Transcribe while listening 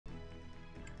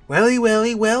Welly,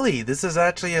 welly, welly! This is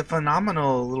actually a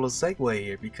phenomenal little segue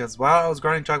here because while I was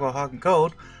grinding Chocolate Hot and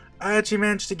Cold, I actually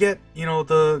managed to get,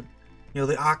 the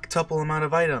octuple amount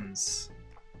of items.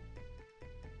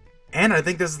 And I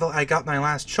think this is I got my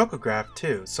last Chocograph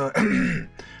too. So,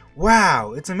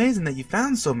 wow! It's amazing that you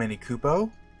found so many, Kupo.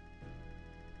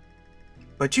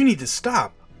 But you need to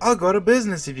stop. I'll go out of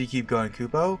business if you keep going,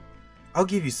 Kupo. I'll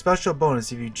give you special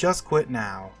bonus if you just quit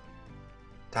now.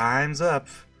 Time's up.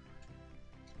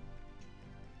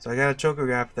 So I got a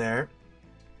Chocograph there.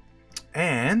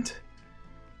 And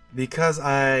because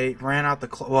I ran out the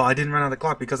clock, well, I didn't run out the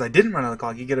clock. Because I didn't run out the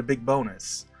clock, you get a big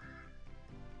bonus.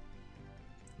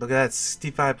 Look at that,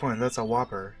 65 points. That's a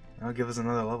whopper. That'll give us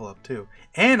another level up too.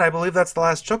 And I believe that's the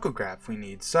last Chocograph we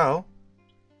need. So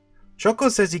Choco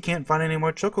says you can't find any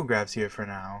more Chocographs here for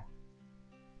now.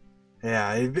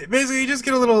 Yeah, basically you just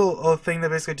get a little thing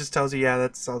that basically just tells you, yeah,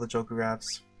 that's all the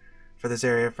Chocographs for this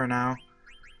area for now.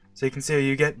 So you can see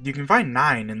you can find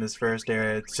 9 in this first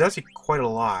area. It's actually quite a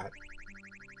lot.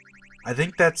 I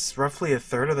think that's roughly a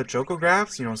third of the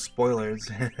Chocographs. Spoilers.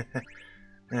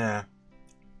 Yeah.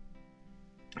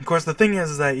 Of course, the thing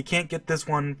is that you can't get this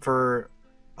one for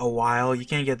a while. You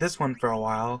can't get this one for a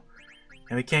while.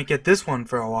 And we can't get this one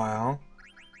for a while.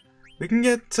 We can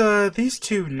get these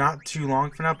two not too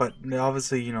long for now, but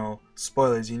obviously,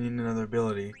 spoilers, you need another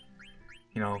ability.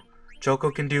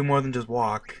 Choco can do more than just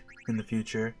walk in the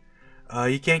future.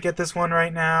 You can't get this one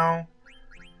right now.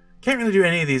 Can't really do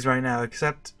any of these right now,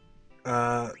 except,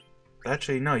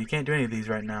 actually, no, you can't do any of these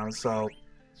right now, so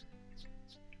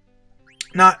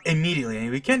not immediately.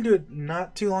 We can do it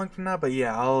not too long from now, but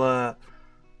yeah, I'll,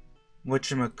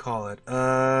 whatchamacallit,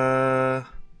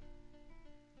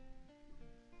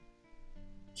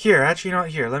 here, actually, not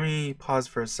here. Let me pause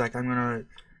for a sec. I'm gonna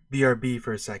BRB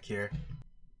for a sec here.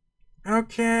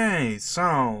 Okay,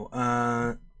 so,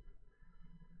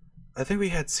 I think we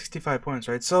had 65 points,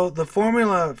 right? So the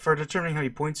formula for determining how many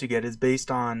points you get is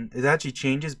based on, it actually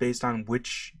changes based on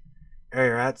which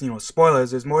area you're at.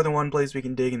 Spoilers, there's more than one place we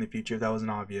can dig in the future if that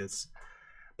wasn't obvious.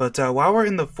 But while we're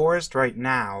in the forest right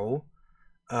now,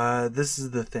 this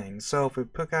is the thing. So if we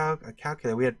pick out a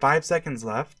calculator, we had 5 seconds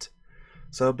left.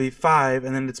 So it'll be 5,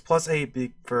 and then it's plus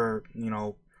 8 for,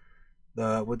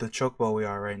 with the chocobo we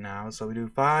are right now. So we do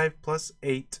 5 plus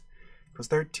 8 equals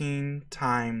 13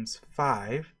 times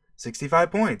 5. 65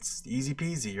 points. Easy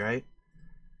peasy, right?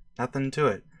 Nothing to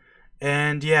it.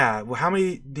 And yeah, well, how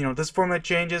many, this format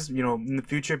changes, in the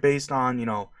future based on,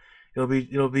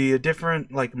 it'll be a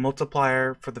different, like,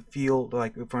 multiplier for the field,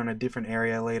 like, if we're in a different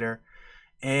area later.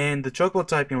 And the choco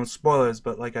type, spoilers,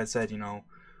 but like I said, you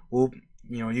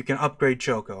can upgrade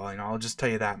Choco, I'll just tell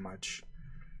you that much.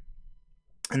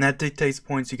 And that dictates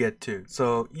points you get too.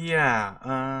 So,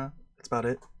 yeah, that's about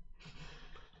it.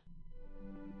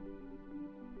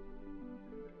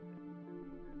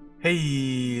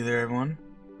 Hey there, everyone.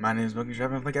 My name is Monkey Trap,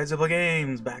 and I play Guys Who Play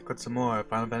Games, back with some more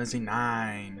Final Fantasy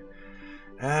IX.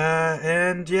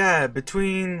 And yeah,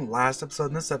 between last episode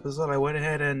and this episode, I went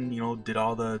ahead and, did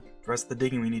all the rest of the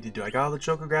digging we need to do. I got all the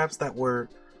Chocographs that were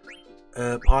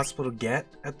possible to get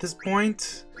at this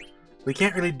point. We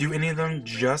can't really do any of them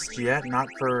just yet, not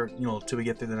for, till we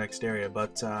get through the next area,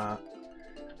 but I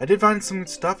did find some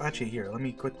stuff. Actually, here, let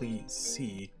me quickly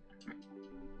see.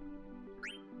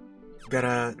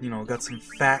 Got some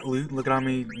fat loot. Look at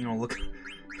me, look.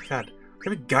 God, look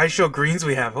how many Gaisho greens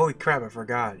we have. Holy crap, I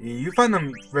forgot. You find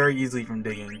them very easily from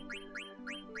digging.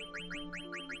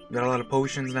 Got a lot of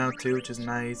potions now too, which is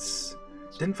nice.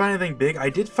 Didn't find anything big. I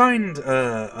did find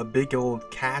a big old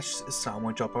cash sum,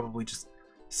 which I'll probably just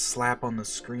slap on the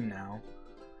screen now.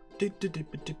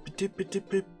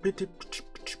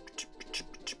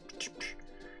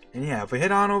 And yeah, if we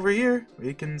head on over here,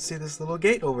 we can see this little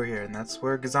gate over here, and that's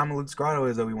where Gazamaluke's Grotto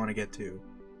is that we want to get to.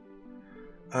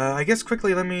 I guess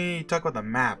quickly let me talk about the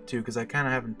map too, because I kind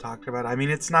of haven't talked about it. I mean,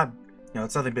 it's not,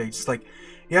 it's nothing big. Just like,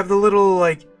 you have the little,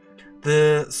 like,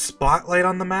 the spotlight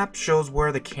on the map shows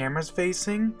where the camera's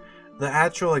facing. The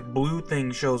actual, like, blue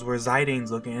thing shows where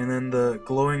Zydane's looking, and then the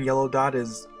glowing yellow dot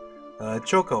is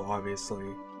Choco,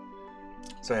 obviously.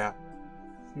 So yeah,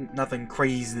 nothing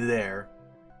crazy there.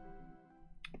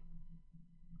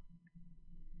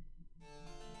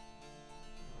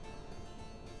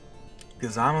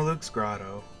 Gazamaluke's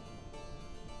Grotto.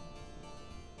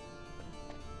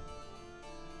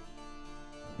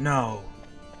 No.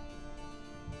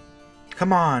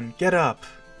 Come on, get up.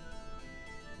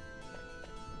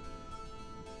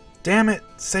 Damn it,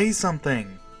 say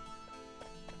something.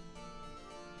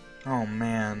 Oh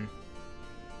man.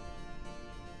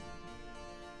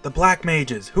 The Black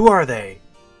Mages, who are they?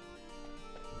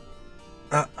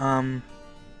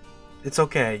 It's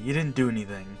okay, you didn't do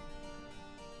anything.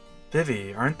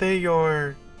 Vivi, aren't they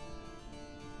your...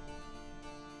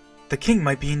 The king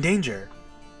might be in danger.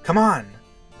 Come on!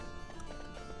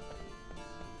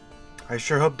 I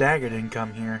sure hope Dagger didn't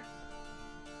come here.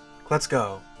 Let's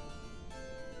go.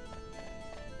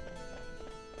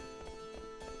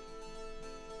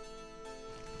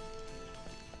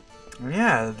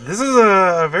 Yeah, this is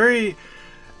a very...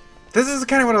 This is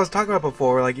kind of what I was talking about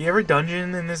before. Like, every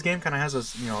dungeon in this game kind of has a,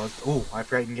 you know... Oh, I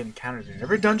forgot you can get encountered in.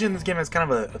 Every dungeon in this game has kind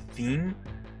of a theme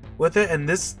with it, and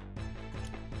this...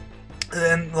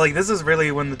 And, like, this is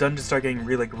really when the dungeons start getting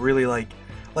really,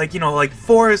 you know, like,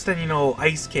 forest and, you know,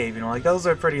 ice cave, you know, like, those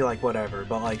are pretty, like, whatever.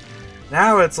 But, like,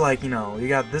 now it's, like, you know, you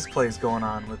got this place going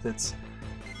on with its,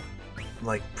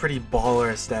 like, pretty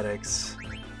baller aesthetics.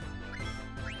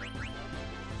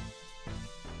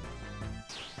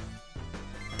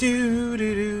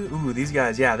 Ooh, these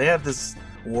guys, yeah, they have this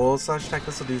wool slash tech.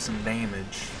 This will do some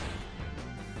damage.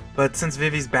 But since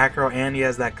Vivi's back row and he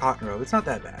has that cotton robe, it's not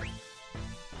that bad.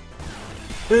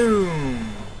 Boom!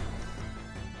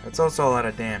 That's also a lot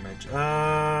of damage.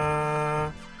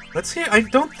 Let's see. I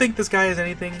don't think this guy has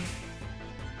anything.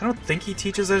 I don't think he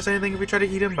teaches us anything if we try to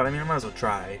eat him, but I mean, I might as well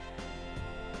try.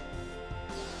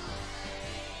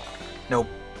 Nope.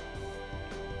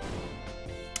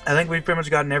 I think we've pretty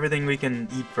much gotten everything we can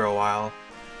eat for a while.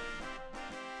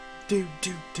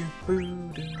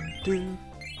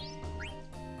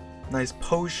 Nice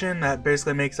potion that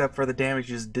basically makes up for the damage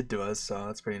you just did to us, so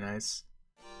that's pretty nice.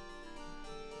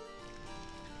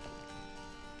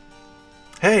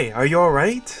 Hey, are you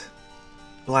alright?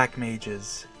 Black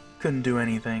mages. Couldn't do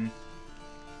anything.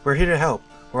 We're here to help.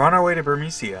 We're on our way to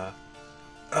Burmecia.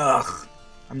 Ugh,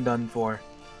 I'm done for.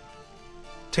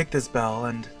 Take this bell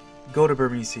and go to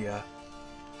Burmecia.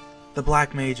 The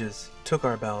black mages took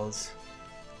our bells.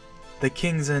 The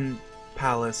king's in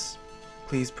palace.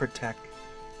 Please protect.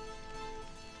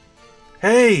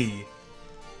 Hey!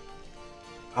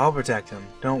 I'll protect him.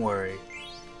 Don't worry.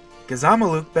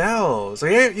 Gazamaluk bells. So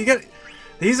yeah, you get...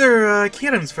 These are key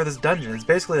items for this dungeon. It's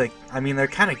basically like, I mean, they're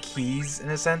kind of keys in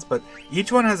a sense, but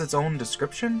each one has its own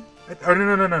description. Or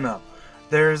no.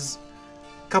 There's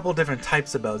a couple different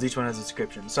types of bells. Each one has a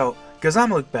description. So,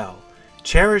 Gazamaluk bell.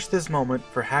 Cherish this moment,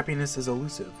 for happiness is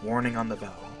elusive. Warning on the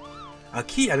bell. A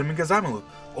key item in Gazamaluk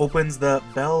opens the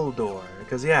bell door.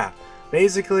 Because, yeah,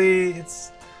 basically,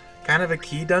 it's kind of a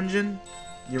key dungeon.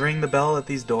 You ring the bell at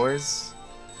these doors.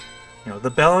 You know, the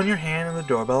bell in your hand and the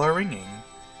doorbell are ringing.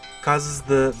 Causes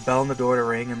the bell on the door to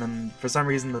ring, and then for some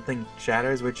reason the thing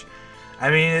shatters, which, I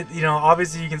mean, you know,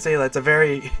 obviously you can say that's a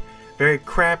very, very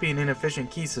crappy and inefficient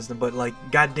key system, but, like,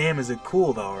 goddamn is it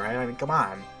cool, though, right? I mean, come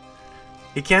on.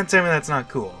 You can't tell me that's not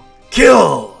cool.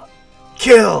 Kill!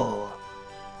 Kill!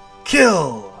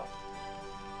 Kill!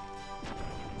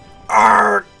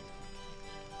 Arrgh!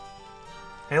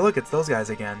 Hey, look, it's those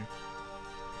guys again.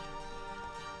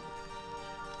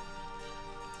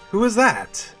 Who is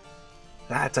that?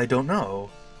 That I don't know.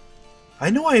 I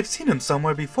know I have seen him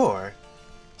somewhere before.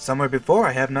 Somewhere before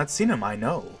I have not seen him, I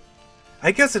know.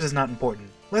 I guess it is not important.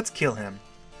 Let's kill him.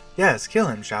 Yes, kill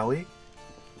him, shall we?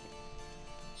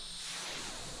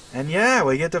 And yeah,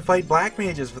 we get to fight black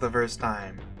mages for the first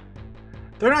time.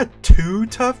 They're not too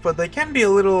tough, but they can be a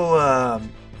little,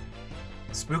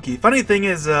 spooky. Funny thing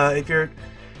is, they're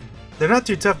not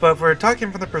too tough, but if we're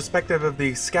talking from the perspective of the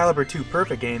Excalibur 2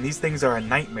 Perfect game, these things are a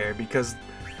nightmare because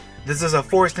this is a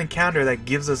forced encounter that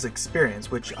gives us experience,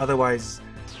 which otherwise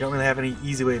you don't really have any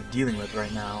easy way of dealing with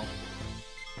right now.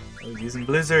 I was using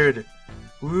Blizzard.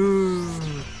 Woo!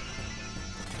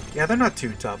 Yeah, they're not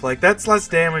too tough. Like, that's less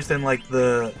damage than, like,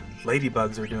 the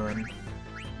ladybugs are doing.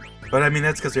 But, I mean,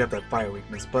 that's because we have that fire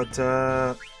weakness. But, you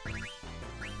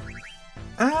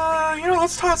know,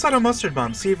 let's toss out a Mustard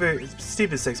Bomb, see if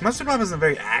it's 6. Mustard Bomb isn't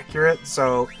very accurate,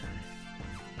 so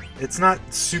it's not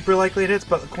super likely it hits,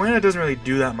 but Quina doesn't really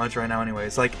do that much right now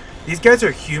anyways. Like, these guys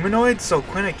are humanoids, so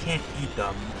Quina can't eat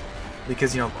them.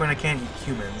 Because, you know, Quina can't eat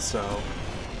humans, so...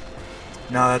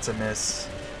 No, that's a miss.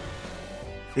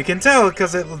 You can tell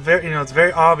because it's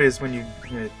very obvious when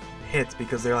it hits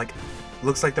because they're like,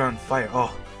 looks like they're on fire.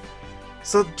 Oh,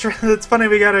 so it's funny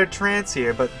we got our trance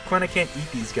here, but Quina can't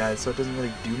eat these guys, so it doesn't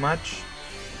really do much.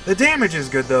 The damage is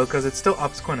good though because it still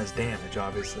ups Quina's damage,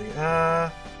 obviously.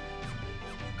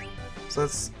 So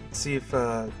let's see if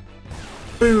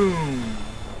boom.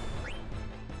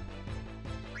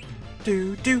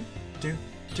 Do.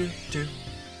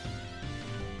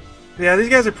 Yeah, these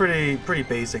guys are pretty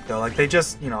basic though. Like they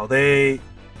just, you know, I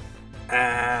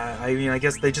mean, I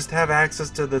guess they just have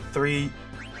access to the 3, you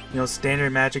know,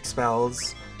 standard magic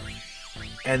spells,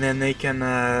 and then they can,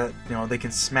 you know, they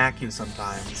can smack you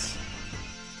sometimes.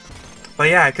 But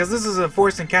yeah, because this is a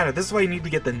forced encounter, this is why you need to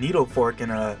get the Needle Fork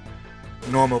in a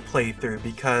normal playthrough,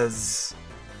 because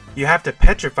you have to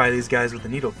petrify these guys with the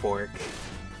Needle Fork.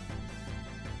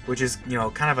 Which is, you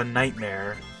know, kind of a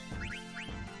nightmare.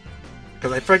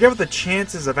 Because I forget what the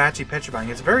chances of actually petrifying.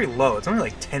 It's very low. It's only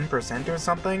like 10% or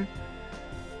something.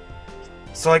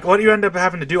 So like what you end up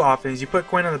having to do often is you put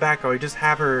Quinn in the back row, you just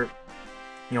have her,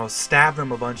 you know, stab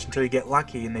them a bunch until you get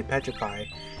lucky and they petrify.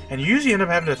 And you usually end up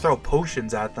having to throw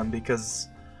potions at them because,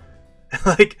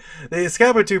 like, the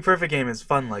Excalibur 2 Perfect game is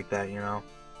fun like that, you know.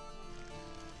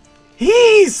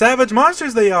 Hee! Savage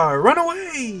monsters they are! Run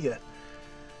away!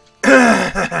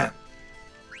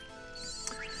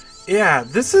 Yeah,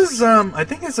 this is, I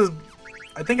think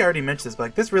I already mentioned this, but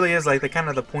like, this really is like the kind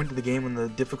of the point of the game when the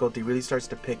difficulty really starts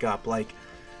to pick up, like,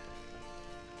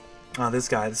 oh, this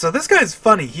guy. So this guy's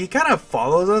funny. He kind of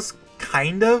follows us,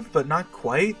 kind of, but not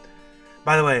quite.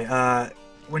 By the way,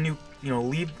 when you know,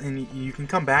 leave, and you can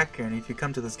come back here, and if you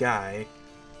come to this guy,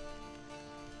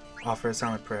 offer a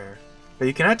silent prayer. But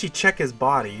you can actually check his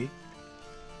body.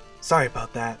 Sorry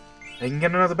about that. And you can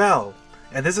get another bell.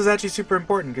 And this is actually super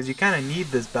important, because you kind of need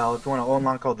this bell if you want to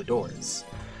unlock all the doors.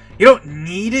 You don't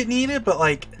need it, but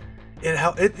like,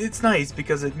 it's nice,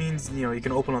 because it means, you know, you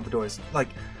can open all the doors. Like,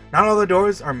 not all the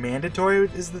doors are mandatory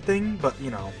is the thing, but, you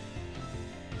know,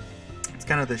 it's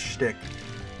kind of the shtick.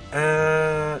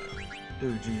 Oh,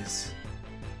 jeez.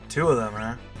 2 of them,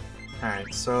 huh?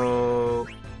 Alright, so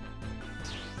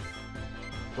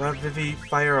we'll have Vivi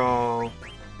fire all.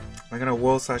 We're gonna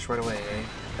Whirl Slash right away, eh?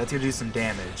 That's gonna do some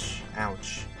damage.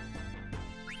 Ouch.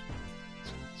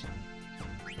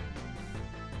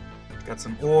 Got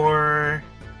some ore.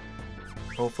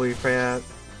 Hopefully Freya.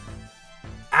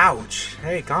 Ouch!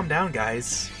 Hey, calm down,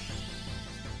 guys.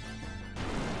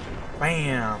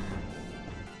 Bam!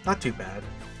 Not too bad.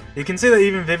 You can see that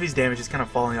even Vivi's damage is kind of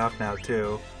falling off now,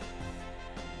 too.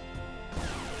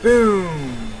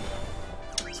 Boom!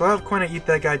 So I'll have Quina eat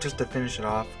that guy just to finish it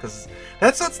off, because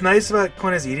that's what's nice about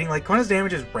Quina's eating. Like, Quina's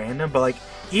damage is random, but, like,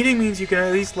 eating means you can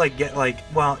at least, like, get, like,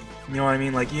 well, you know what I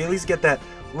mean? Like, you at least get that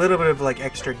little bit of, like,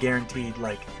 extra guaranteed,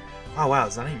 like, oh, wow,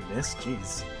 is that even miss?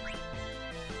 Jeez.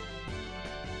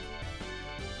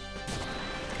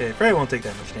 Okay, Freya won't take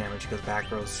that much damage, because back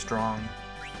row's strong.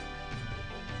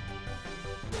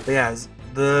 But yeah,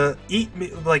 the eat,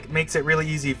 like, makes it really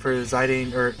easy for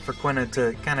Zidane, or for Quina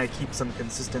to kind of keep some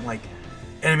consistent, like,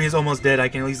 enemy is almost dead, I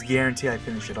can at least guarantee I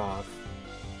finish it off.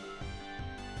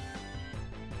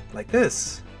 Like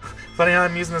this. Funny how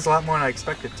I'm using this a lot more than I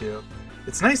expected to.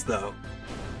 It's nice though.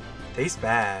 Tastes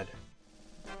bad.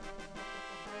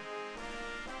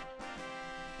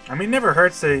 I mean, it never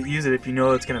hurts to use it if you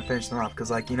know it's gonna finish them off,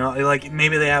 because, like, you know, like,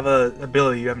 maybe they have a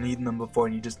ability you haven't eaten them before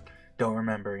and you just don't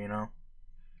remember, you know?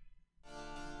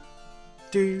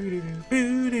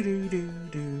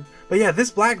 But yeah,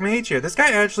 this black mage here, this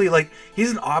guy actually, like, he's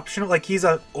an optional, like, he's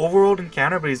a overworld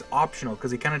encounter, but he's optional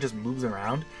because he kind of just moves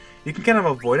around. You can kind of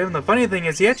avoid him. And the funny thing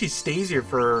is, he actually stays here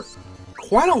for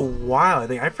quite a while, I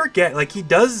think. I forget, like, he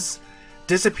does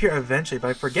disappear eventually, but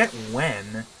I forget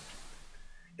when.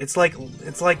 It's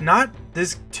like not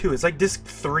disc 2, it's like disc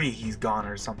 3 he's gone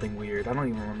or something weird. I don't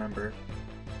even remember.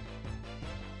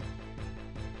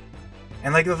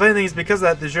 And, like, the funny thing is, because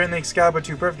of that, during the Excalibur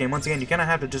 2 Perfect game, once again, you kind of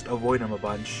have to just avoid him a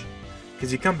bunch.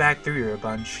 Because you come back through here a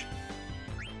bunch.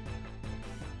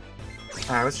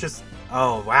 Alright, let's just...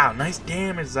 Oh, wow, nice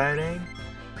damage, Zidane.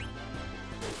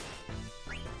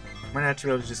 Might actually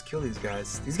be able to just kill these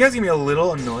guys. These guys can be a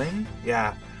little annoying.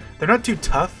 Yeah. They're not too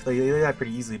tough. They die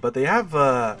pretty easily. But they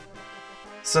have,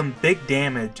 some big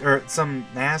damage. Or some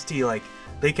nasty, like...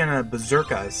 They can,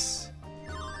 berserk us.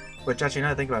 Which, actually, now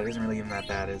that I think about it, isn't really even that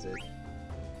bad, is it?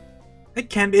 It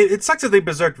can be. It sucks if they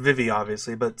berserk Vivi,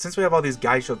 obviously, but since we have all these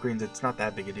Gaisho greens, it's not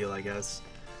that big a deal, I guess.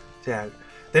 So, yeah,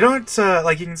 they don't,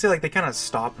 like, you can see, like, they kind of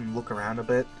stop and look around a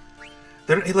bit.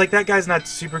 Like, that guy's not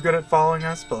super good at following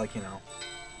us, but, like, you know.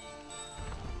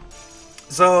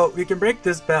 So, we can break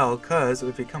this bell, because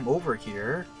if we come over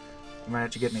here, we might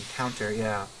actually get an encounter,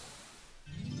 yeah.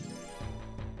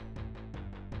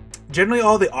 Generally,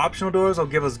 all the optional doors will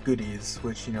give us goodies,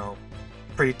 which, you know,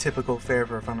 pretty typical fare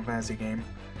for a Final Fantasy game.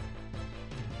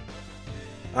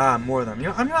 Ah, more of them. You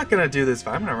know, I'm not gonna do this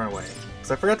fight. I'm gonna run away.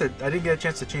 Because I forgot to... I didn't get a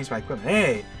chance to change my equipment.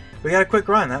 Hey! We got a quick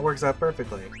run. That works out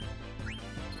perfectly.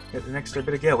 Get an extra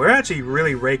bit of gil. We're actually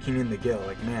really raking in the gil.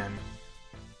 Like, man.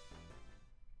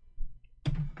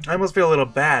 I almost feel a little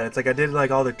bad. It's like I did,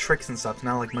 like, all the tricks and stuff.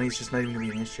 Now, like, money's just not even gonna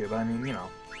be an issue. But, I mean, you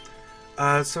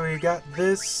know. So we got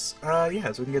this. Yeah,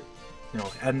 so we can get, you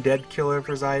know, Undead Killer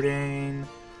for Zidane.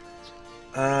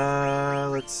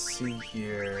 Let's see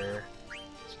here.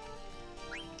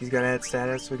 He's got add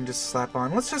status, so we can just slap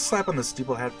on. Let's just slap on the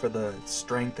steeple hat for the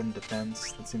strength and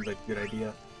defense. That seems like a good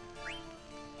idea.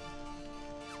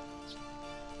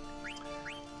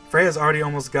 Freya's already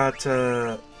almost got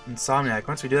Insomniac.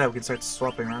 Once we do that, we can start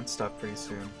swapping around stuff pretty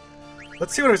soon.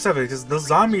 Let's see what our stuff is, because those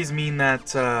zombies mean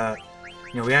that,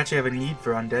 you know, we actually have a need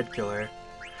for Undead Killer.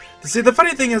 See, the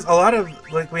funny thing is, a lot of,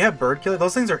 like, we have Bird Killer.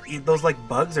 Those things are, those, like,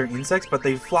 bugs or insects, but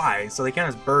they fly, so they count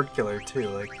as Bird Killer, too.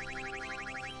 Like,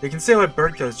 you can see why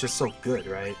Bird Killer is just so good,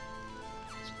 right?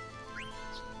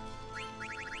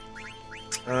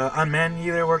 Unmanned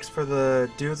either works for the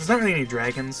dudes. There's not really any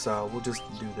dragons, so we'll just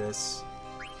do this.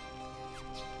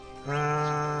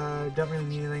 Don't really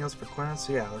need anything else for quests,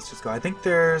 so yeah, let's just go. I think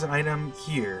there's an item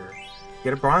here.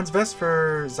 Get a bronze vest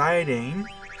for Zidane.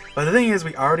 But the thing is,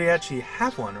 we already actually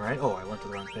have one, right? Oh, I went to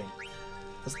the wrong thing.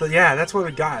 Yeah, that's what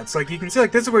we got. It's like, you can see,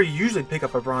 like, this is where you usually pick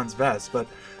up a bronze vest, but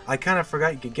I kind of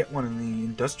forgot you could get one in the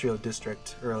industrial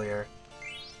district earlier.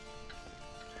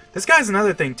 This guy's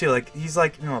another thing, too. Like, he's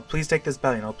like, you know, please take this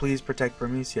bell, you know, please protect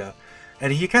Prometheus.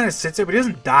 And he kind of sits there, but he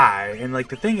doesn't die. And, like,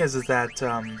 the thing is that,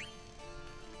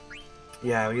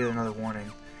 yeah, we get another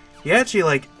warning. He actually,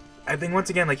 like, I think once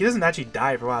again, like, he doesn't actually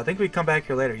die for a while. I think we come back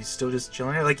here later. He's still just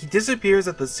chilling here. Like, he disappears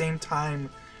at the same time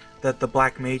that the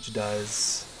Black Mage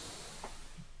does.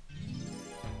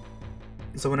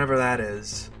 So whenever that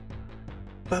is.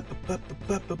 The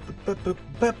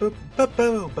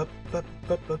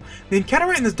encounter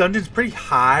rate in this dungeon is pretty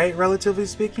high, relatively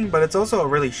speaking, but it's also a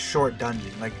really short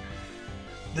dungeon. Like,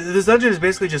 this dungeon is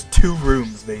basically just 2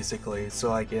 rooms, basically. So,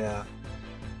 like, yeah.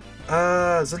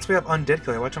 Since we have Undead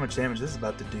Killer, watch how much damage this is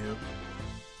about to do.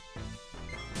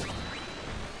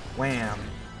 Wham.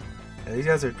 Yeah, these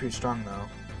guys are pretty strong, though.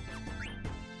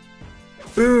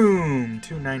 Boom!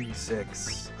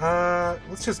 296.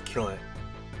 Let's just kill it.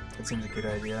 That seems a good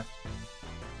idea.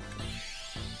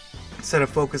 Instead of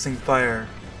focusing fire,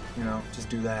 you know, just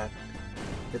do that.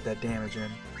 Get that damage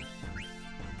in.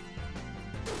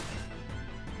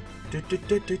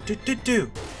 Do.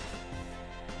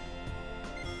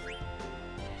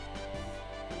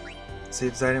 See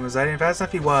if Zidane was Zidane fast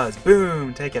enough. He was.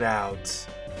 Boom! Take it out.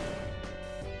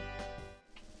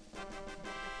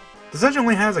 The dungeon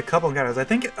only has a couple encounters. I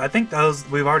think those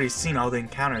we've already seen all the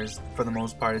encounters for the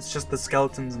most part. It's just the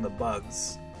skeletons and the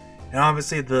bugs, and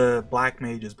obviously the black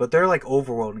mages. But they're like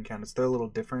overworld encounters. They're a little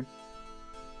different.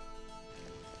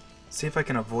 See if I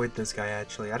can avoid this guy.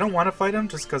 Actually, I don't want to fight him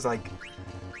just because like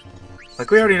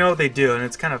we already know what they do, and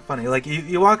it's kind of funny. Like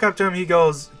you walk up to him, he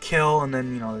goes kill, and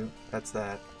then you know that's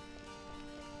that.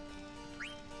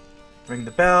 Ring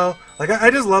the bell. Like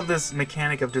I just love this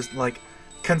mechanic of just like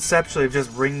conceptually of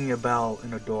just ringing a bell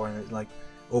in a door and it like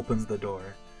opens the door.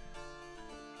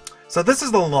 So this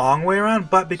is the long way around,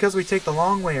 but because we take the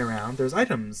long way around, there's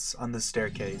items on this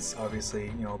staircase. Obviously,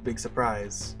 you know, big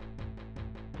surprise.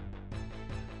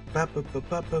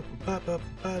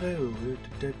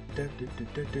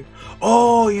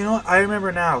 Oh, you know what? I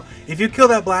remember now. If you kill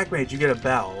that black mage, you get a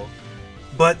bell.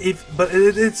 But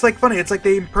it's like funny. It's like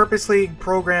they purposely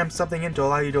programmed something in to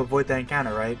allow you to avoid that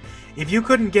encounter, right? If you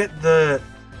couldn't skip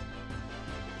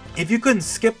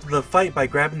the fight by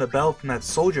grabbing the bell from that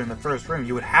soldier in the first room,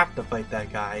 you would have to fight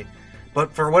that guy.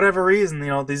 But for whatever reason, you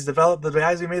know, the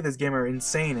guys who made this game are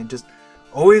insane and just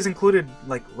always included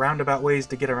like roundabout ways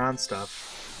to get around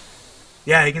stuff.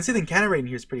 Yeah, you can see the encounter rate in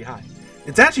here is pretty high.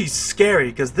 It's actually scary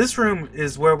because this room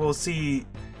is where we'll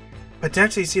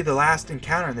potentially see the last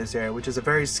encounter in this area, which is a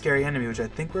very scary enemy, which I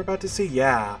think we're about to see.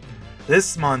 Yeah,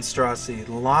 this monstrosity,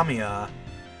 Lamia.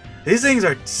 These things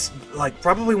are like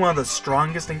probably one of the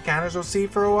strongest encounters we'll see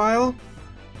for a while.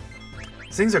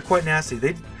 These things are quite nasty.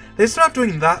 They start off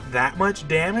doing that much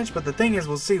damage, but the thing is,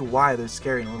 we'll see why they're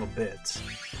scary in a little bit.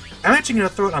 I'm actually gonna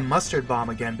throw out a mustard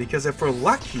bomb again because if we're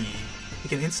lucky, we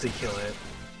can insta kill it.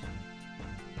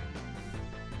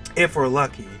 If we're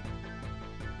lucky.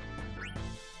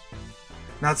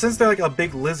 Now, since they're like a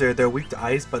big lizard, they're weak to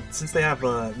ice, but since they have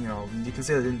you know, you can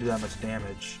see they didn't do that much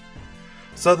damage.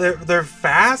 So they're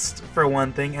fast for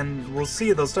one thing, and we'll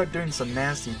see they'll start doing some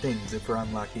nasty things if we're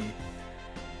unlucky.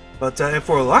 But if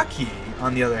we're lucky,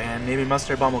 on the other hand, maybe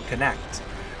Mustard Bomb will connect.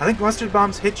 I think Mustard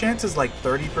Bomb's hit chance is like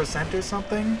 30% or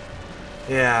something.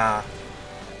 Yeah.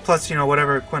 Plus, you know,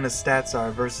 whatever Quina's stats are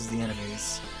versus the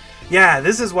enemies. Yeah,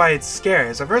 this is why it's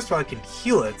scary. So first of all, it can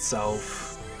heal itself.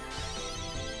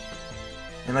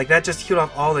 And like that just healed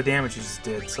off all the damage you just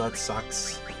did, so that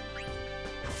sucks.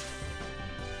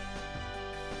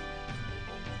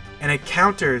 And it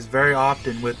counters very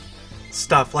often with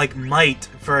stuff like Might,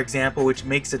 for example, which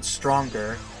makes it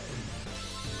stronger.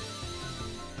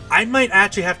 I might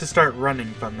actually have to start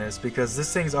running from this because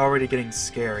this thing's already getting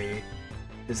scary.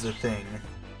 is the thing.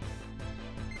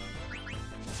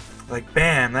 Like,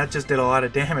 bam, that just did a lot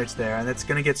of damage there, and it's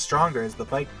gonna get stronger as the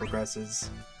fight progresses.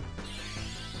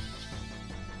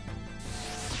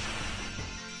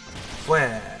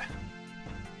 Where?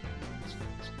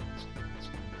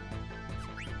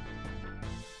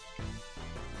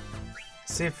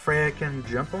 See if Freya can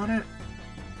jump on it?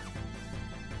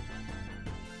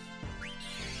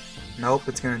 Nope,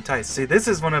 it's gonna entice. See, this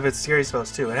is one of its scary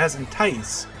spells too. It has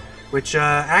entice, which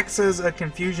acts as a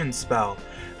confusion spell.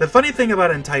 The funny thing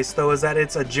about entice though is that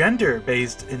it's a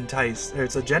gender-based entice, or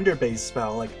it's a gender-based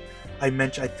spell. Like I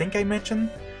think I mentioned,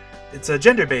 it's a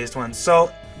gender-based one.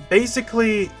 So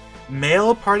basically,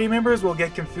 male party members will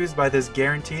get confused by this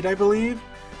guaranteed, I believe,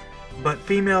 but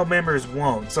female members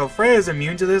won't. So Freya is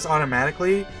immune to this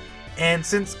automatically, and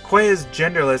since Quay is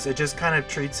genderless, it just kind of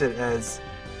treats it as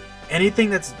anything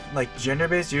that's like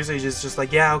gender-based. Usually just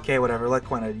like, yeah, okay, whatever, let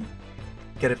Quina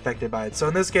get affected by it. So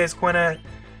in this case, Quina,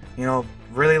 you know,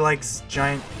 really likes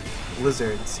giant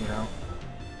lizards, you know.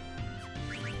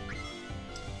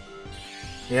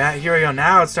 Yeah, here we go.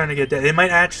 Now it's starting to get dead. It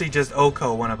might actually just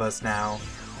Oko one of us now.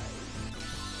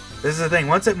 This is the thing.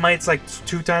 Once it mites like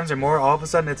 2 times or more, all of a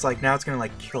sudden it's like, now it's gonna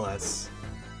like kill us.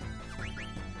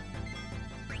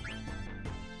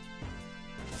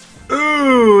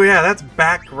 Ooh, yeah, that's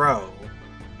back row.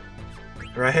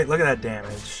 Right? Look at that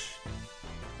damage.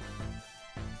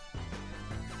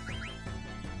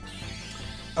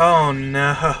 Oh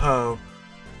no.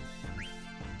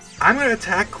 I'm gonna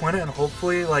attack Quina and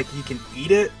hopefully, like, you can eat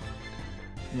it.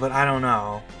 But I don't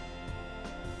know.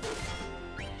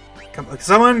 Come,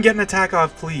 someone get an attack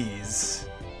off, please.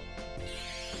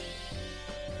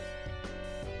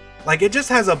 Like, it just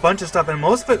has a bunch of stuff, and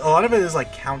most of it, a lot of it is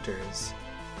like counters.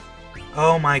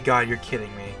 Oh my god, you're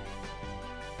kidding me.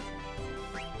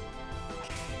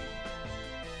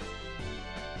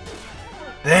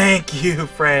 Thank you,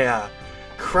 Freya.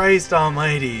 Christ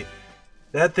almighty.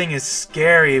 That thing is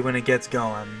scary when it gets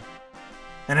going.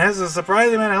 And it has a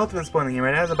surprising amount of health at this point in the game,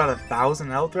 right? It has about 1,000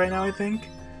 health right now, I think.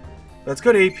 That's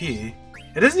good AP. It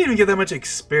doesn't even get that much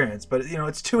experience, but, you know,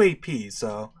 it's 2 AP,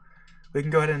 so we can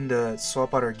go ahead and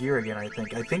swap out our gear again, I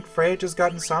think. I think Freya just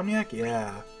got Insomniac?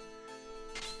 Yeah.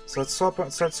 So let's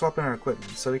start swapping our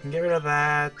equipment. So we can get rid of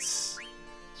that.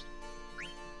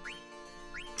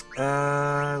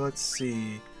 Let's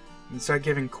see. We can start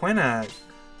giving Quina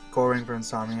Gold Ring for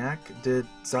Insomniac. Did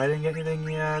Zidane get anything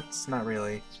yet? Not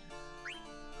really.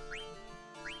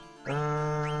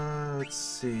 Let's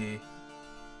see.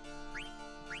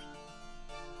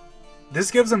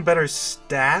 This gives them better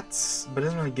stats, but it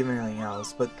doesn't really give anything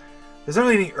else. But there's not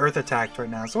really any Earth attacks right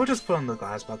now, so we'll just put on the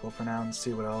Glass Buckle for now and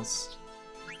see what else.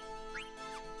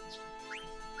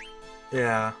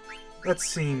 Yeah, that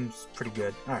seems pretty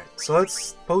good. Alright, so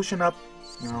let's potion up,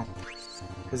 you know,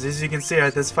 because as you can see,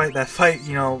 right, that fight,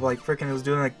 you know, like freaking it was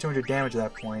doing like 200 damage at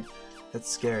that point. That's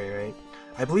scary, right?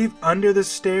 I believe under the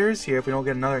stairs here, if we don't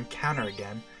get another encounter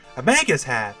again, a Magus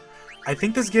hat! I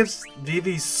think this gives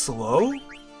Vivi slow?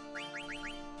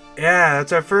 Yeah,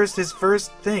 that's his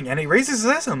first thing, and it raises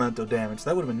his elemental damage.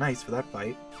 That would have been nice for that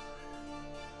fight.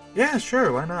 Yeah,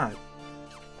 sure, why not?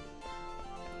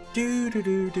 Do do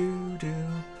do do do.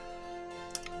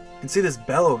 You can see this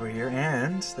bell over here,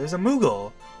 and there's a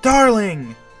Moogle.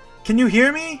 Darling! Can you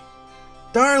hear me?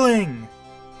 Darling!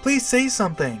 Please say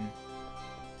something.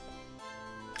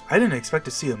 I didn't expect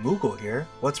to see a Moogle here.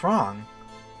 What's wrong?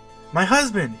 My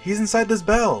husband! He's inside this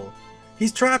bell!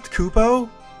 He's trapped, Kupo!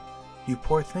 You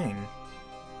poor thing.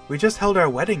 We just held our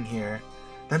wedding here.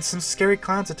 Then some scary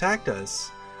clowns attacked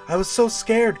us. I was so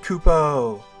scared,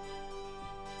 Kupo!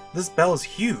 This bell is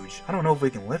huge. I don't know if we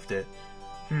can lift it.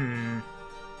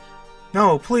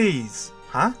 No, please!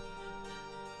 Huh?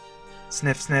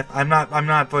 Sniff, sniff. I'm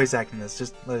not voice acting this.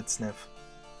 Just let it sniff.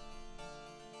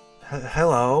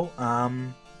 Hello?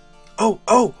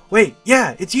 Oh, wait,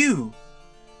 yeah, it's you!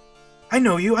 I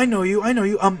know you.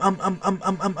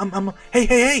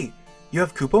 Hey! You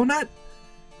have Kupo Nut?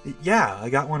 Yeah, I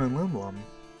got one in Lindblum.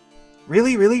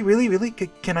 Really?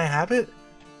 Can I have it?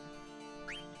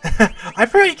 I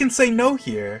forgot you can say no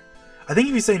here. I think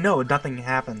if you say no, nothing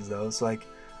happens though. So like,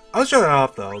 I'll show that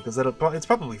off though, because it's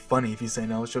probably funny if you say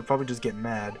no. She'll probably just get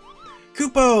mad.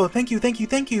 Kupo, thank you.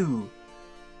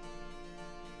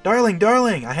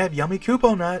 Darling, I have yummy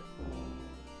Kupo Nut.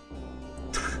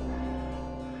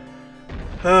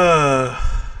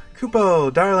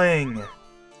 Kupo, darling.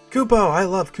 Kupo, I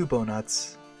love Kupo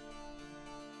Nuts.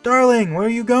 Darling, where are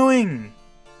you going?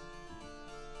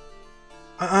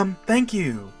 Thank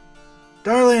you.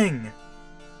 Darling!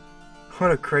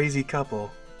 What a crazy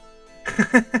couple.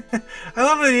 I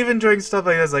love that even during stuff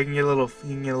like this, like you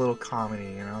can get a little comedy,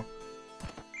 you know.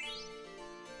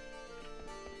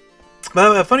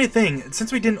 But a funny thing,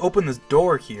 since we didn't open this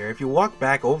door here, if you walk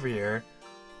back over here,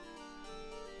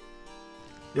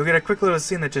 you'll get a quick little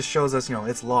scene that just shows us, you know,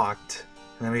 it's locked,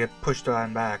 and then we get pushed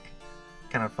on back.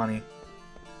 Kind of funny.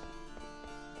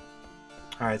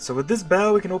 Alright, so with this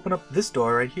bell, we can open up this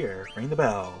door right here. Ring the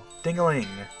bell. Ding-a-ling.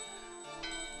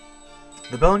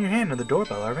 The bell in your hand and the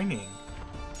doorbell are ringing.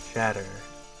 Shatter.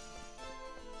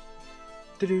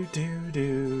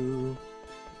 Do-do-do-do.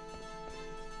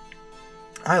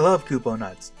 I love Koopo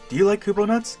Nuts. Do you like Koopo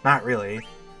Nuts? Not really.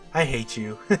 I hate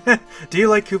you. Do you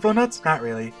like Koopo Nuts? Not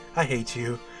really. I hate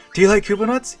you. Do you like Koopo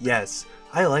Nuts? Yes.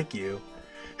 I like you.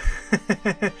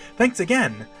 Thanks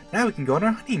again. Now we can go on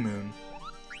our honeymoon.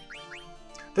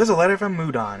 There's a letter from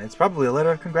Mudon. It's probably a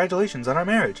letter of congratulations on our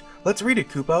marriage. Let's read it,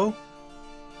 Koopo.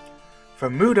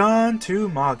 From Mudon to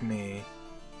Mogmi.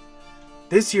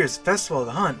 This year's Festival of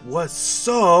the Hunt was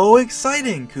so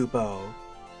exciting, Koopo.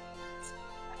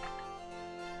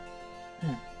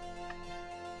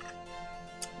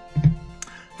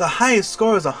 The highest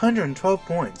score was 112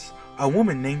 points. A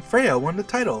woman named Freya won the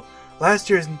title. Last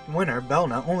year's winner,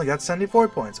 Belna, only got 74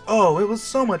 points. Oh, it was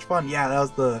so much fun. Yeah, that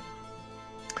was the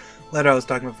letter I was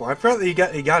talking about before. I forgot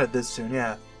that he got it this soon,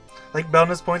 yeah. Like,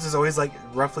 Belna's points is always, like,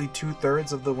 roughly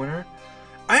 2/3 of the winner.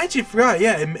 I actually forgot,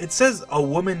 yeah, it says a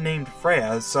woman named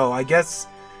Freya, so I guess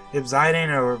if Zidane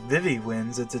or Vivi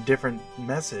wins, it's a different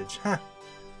message. Huh.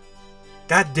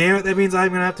 God damn it, that means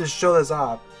I'm gonna have to show this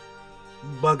off.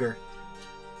 Bugger.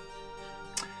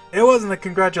 It wasn't a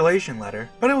congratulation letter,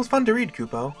 but it was fun to read,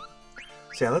 Koopo.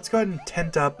 So yeah, let's go ahead and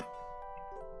tent up.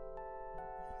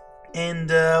 And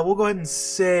we'll go ahead and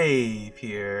save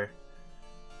here.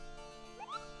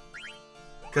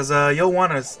 Because you'll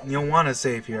wanna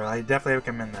save here. I definitely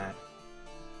recommend that.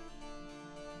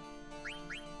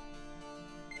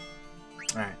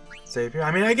 Alright, save here.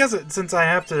 I mean, I guess since I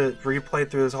have to replay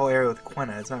through this whole area with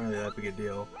Quena, it's not really that big a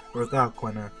deal. Or without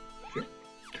Quena. Sure.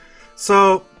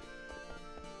 So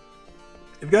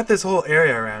we've got this whole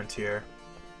area around here,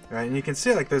 right? And you can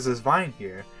see like there's this vine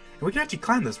here, and we can actually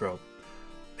climb this rope.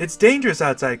 It's dangerous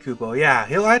outside, Koopo. Yeah,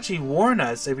 he'll actually warn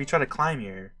us if we try to climb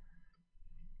here.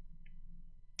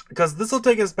 Because this will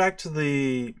take us back to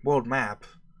the world map.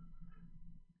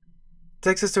 It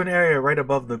takes us to an area right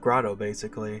above the grotto,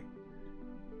 basically.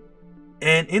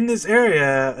 And in this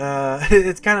area,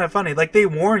 it's kind of funny. Like, they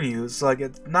warn you, so like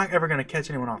it's not ever going to catch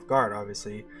anyone off guard,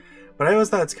 obviously. But I always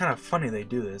thought it's kind of funny they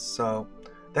do this. So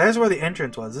that is where the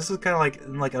entrance was. This is kind of like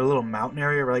in like a little mountain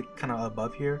area, right, kind of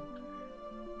above here.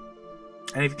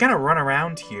 And if you kind of run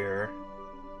around here,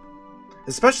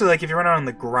 especially like if you run out on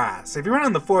the grass. If you run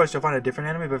on the forest, you'll find a different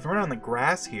enemy, but if you run on the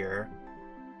grass here,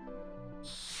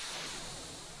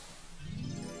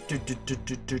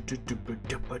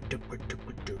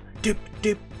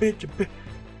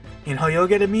 you know, you'll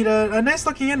get to meet a nice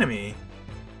looking enemy.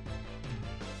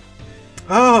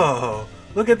 Oh,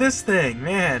 look at this thing,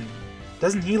 man.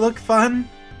 Doesn't he look fun?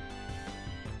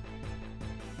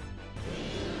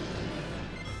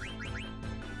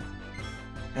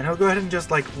 And he'll go ahead and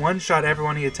just like one-shot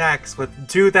everyone he attacks with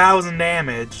 2,000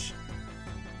 damage.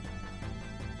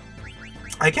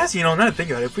 I guess, you know, now to think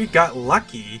about it, if we got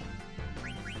lucky...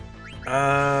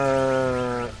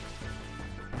 Oh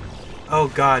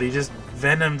god, he just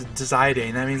venomed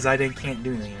Zidane. That means Zidane can't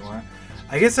do anything anymore.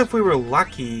 I guess if we were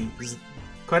lucky,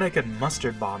 Quena could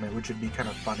mustard bomb it, which would be kind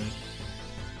of funny.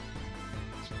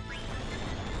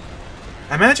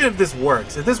 Imagine if this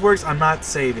works. If this works, I'm not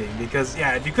saving, because,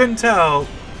 yeah, if you couldn't tell,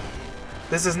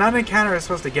 this is not an encounter we're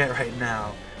supposed to get right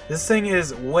now. This thing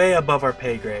is way above our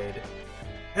pay grade.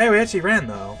 Hey, we actually ran,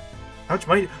 though. How much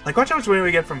money? Like, watch how much money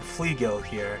we get from Flea Guild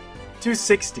here.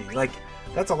 260. Like,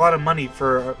 that's a lot of money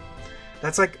for...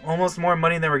 That's, like, almost more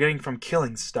money than we're getting from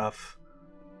killing stuff.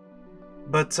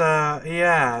 But,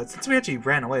 yeah, since we actually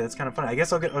ran away, that's kind of funny. I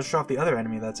guess I'll show off the other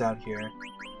enemy that's out here.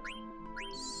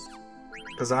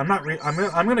 Because I'm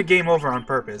gonna game over on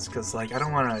purpose, because, like, I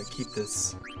don't want to keep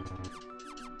this...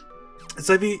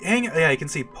 So if you hang... Yeah, you can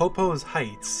see Popo's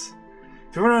Heights.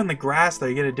 If you run around the grass, though,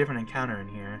 you get a different encounter in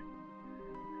here.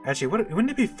 Actually, wouldn't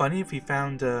it be funny if we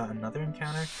found another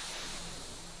encounter?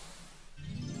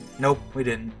 Nope, we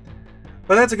didn't.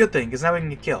 But that's a good thing, because now we can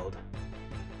get killed.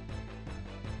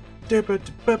 So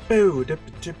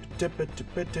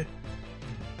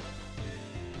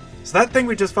that thing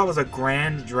we just fought was a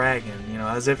grand dragon, you know,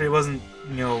 as if it wasn't,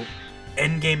 you know,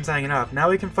 endgame signing enough. Now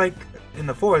we can fight in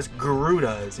the forest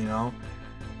Garudas, you know.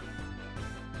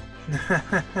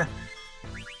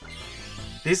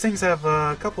 These things have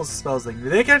a couple of spells they can do.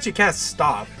 They can actually cast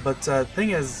Stop, but the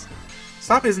thing is,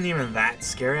 Stop isn't even that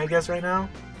scary, I guess, right now.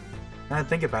 Now I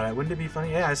think about it, wouldn't it be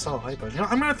funny? Yeah, I saw a hype potion. You know,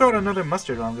 I'm gonna throw out another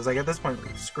mustard on because, like, at this point,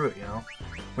 screw it, you know?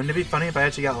 Wouldn't it be funny if I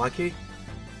actually got lucky?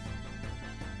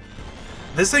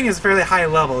 This thing is fairly high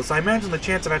level, so I imagine the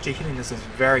chance of actually hitting this is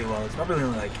very low. It's probably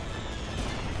only like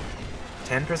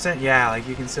 10%? Yeah, like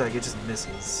you can see, like, it just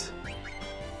misses.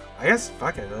 I guess,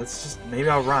 fuck it, let's just, maybe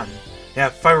I'll run. Yeah,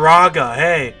 Firaga,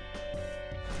 hey!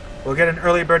 We'll get an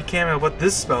early bird cameo of what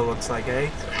this spell looks like, eh?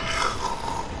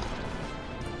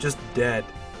 Just dead.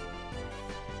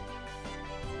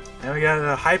 And we got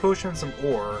a high potion and some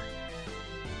ore.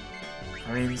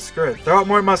 I mean, screw it. Throw out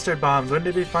more mustard bombs. Wouldn't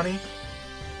it be funny?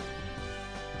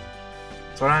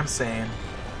 That's what I'm saying.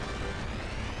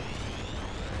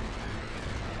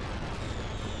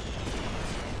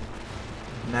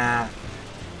 Nah.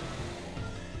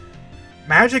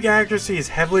 Magic accuracy is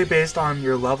heavily based on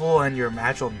your level and your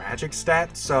actual magic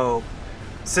stats, so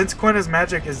since Quina's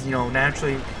magic is, you know,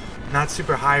 naturally not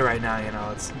super high right now, you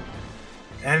know,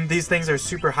 and these things are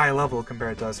super high level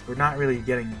compared to us, we're not really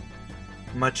getting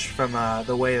much from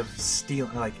the way of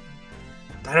stealing, like,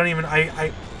 I don't even,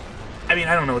 I mean,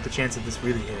 I don't know what the chance of this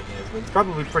really hitting is, but it's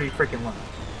probably pretty freaking low.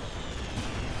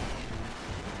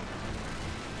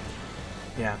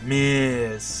 Yeah,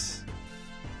 miss.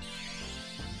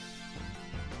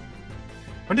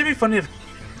 Wouldn't it be funny if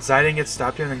Zidane gets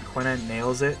stopped here and then Quina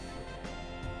nails it?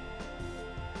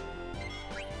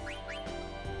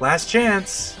 Last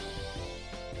chance!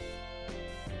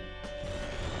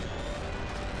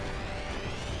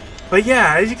 But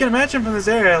yeah, as you can imagine from this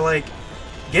area, like,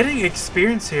 getting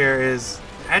experience here is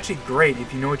actually great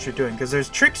if you know what you're doing, because there's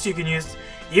tricks you can use,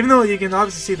 even though you can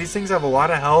obviously see these things have a lot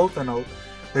of health and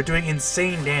they're doing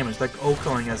insane damage, like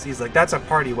O-killing us. He's like, that's a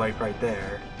party wipe right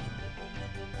there.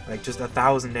 Like, just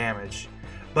 1,000 damage.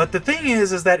 But the thing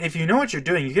is that if you know what you're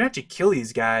doing, you can actually kill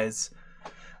these guys.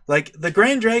 Like, the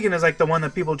Grand Dragon is like the one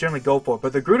that people generally go for,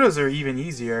 but the Grutas are even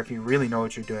easier if you really know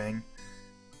what you're doing.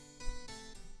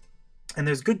 And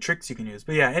there's good tricks you can use.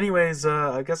 But yeah, anyways,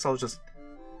 I guess I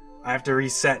have to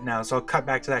reset now, so I'll cut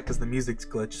back to that because the music's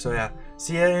glitched. So yeah,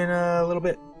 see ya in a little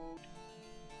bit.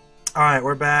 Alright,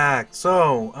 we're back.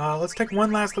 So, let's take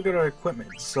one last look at our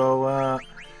equipment. So,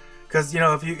 because, you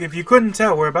know, if you couldn't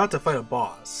tell, we're about to fight a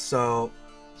boss. So,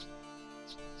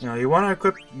 you know, you want to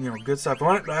equip, you know, good stuff.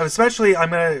 Especially,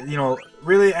 I'm going to, you know,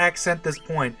 really accent this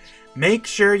point. Make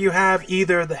sure you have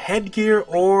either the headgear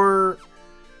or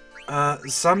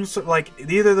some sort, like,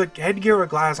 either the headgear or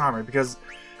glass armor. Because,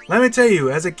 let me tell you,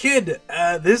 as a kid,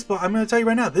 I'm going to tell you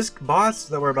right now, this boss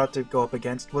that we're about to go up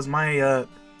against was my,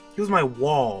 he was my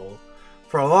wall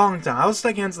for a long time. I was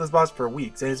stuck against this boss for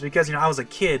weeks. And it's because, you know, I was a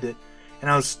kid and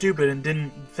I was stupid and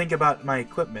didn't think about my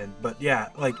equipment. But yeah,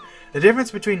 like, the difference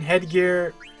between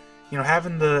headgear, you know,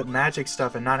 having the magic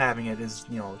stuff and not having it is,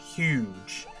 you know,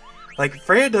 huge. Like,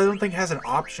 Freya, I don't think has an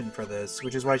option for this,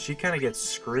 which is why she kind of gets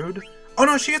screwed. Oh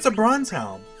no, she gets a bronze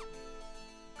helm.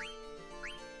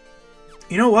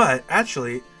 You know what?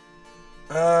 Actually,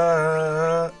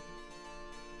 that's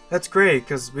great,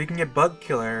 because we can get Bug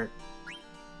Killer.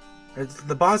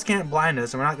 The boss can't blind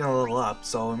us, and we're not going to level up,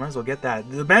 so we might as well get that.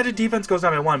 The magic defense goes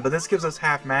down by 1, but this gives us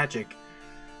half magic,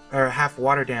 or half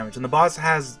water damage, and the boss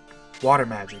has water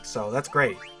magic, so that's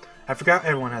great. I forgot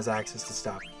everyone has access to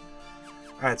stuff.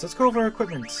 Alright, so let's go over our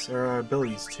equipment, or our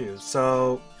abilities too.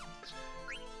 So,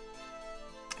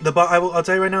 I'll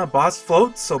tell you right now, boss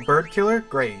floats, so Bird Killer,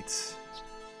 great.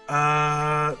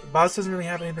 Boss doesn't really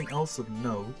have anything else of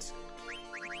note.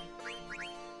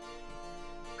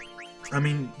 I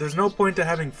mean, there's no point to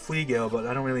having Flea Gale, but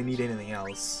I don't really need anything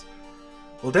else.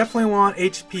 We'll definitely want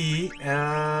HP.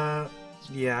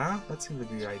 Yeah, that seems like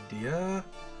a good idea.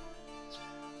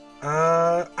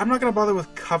 I'm not gonna bother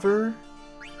with cover.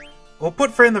 We'll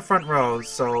put Frey in the front row,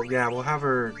 so yeah, we'll have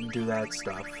her do that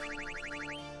stuff.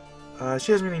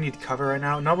 She doesn't really need cover right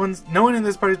now. No one in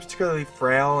this party is particularly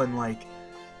frail and like.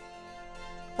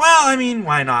 Well, I mean,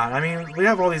 why not? I mean, we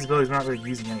have all these abilities we're not really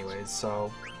using anyways, so.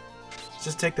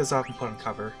 Just take this off and put on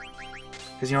cover.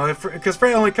 Because, you know, because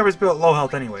Freya only covers people at low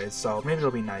health anyways, so maybe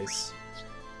it'll be nice.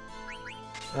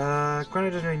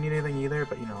 Quina doesn't really need anything either,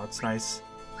 but, you know, it's nice.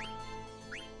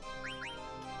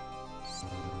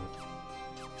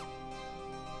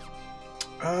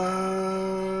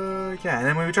 Yeah, and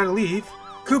then when we try to leave...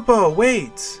 Kupo,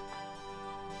 wait!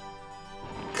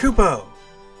 Kupo!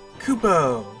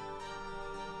 Kupo!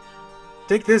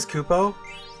 Take this, Kupo.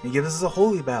 And give us a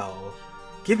holy bell.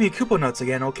 Give me Kupo Nuts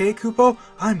again, okay, Kupo?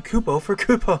 I'm Kupo for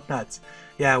Kupo Nuts.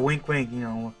 Yeah, wink wink, you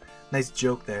know, nice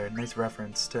joke there, nice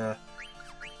reference to...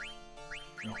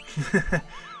 You know.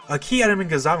 A key item in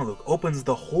Gazamaluk opens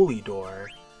the holy door.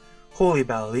 Holy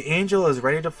bell, the angel is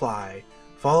ready to fly.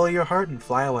 Follow your heart and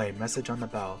fly away. Message on the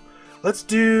bell. Let's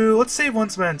save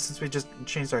once again since we just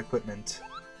changed our equipment.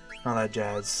 All that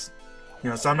jazz.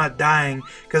 You know, so I'm not dying.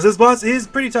 Because this boss is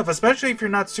pretty tough, especially if you're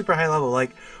not super high level.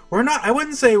 Like, we're not, I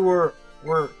wouldn't say we're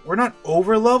not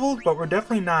over leveled, but we're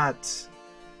definitely not,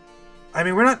 I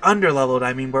mean, we're not under leveled,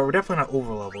 I mean, but we're definitely not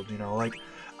over leveled, you know. Like,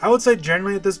 I would say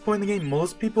generally at this point in the game,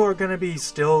 most people are going to be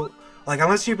still, like,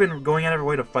 unless you've been going out of your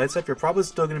way to fight stuff, you're probably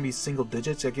still going to be single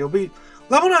digits. Like, you'll be,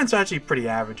 level 9's actually pretty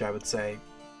average, I would say.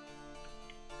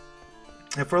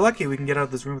 If we're lucky, we can get out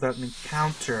of this room without an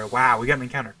encounter. Wow, we got an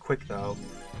encounter quick, though.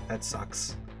 That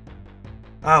sucks.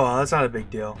 Oh, well, that's not a big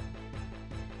deal.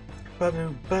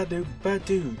 And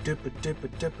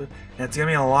it's gonna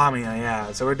be a Lamia,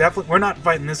 yeah. So we're not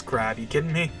fighting this crap. You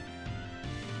kidding me?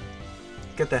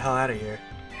 Get the hell out of here.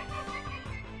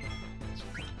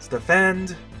 Let's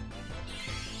defend.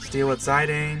 Steal with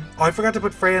Zidane. Oh, I forgot to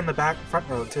put Freya in the front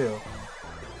row too.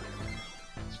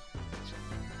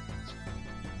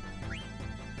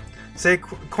 Say,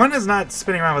 Quenna's not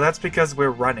spinning around, but that's because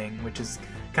we're running, which is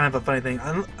kind of a funny thing.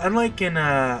 Unlike in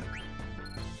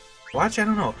Watch, I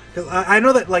don't know. I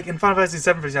know that, like, in Final Fantasy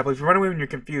VII, for example, if you run away when you're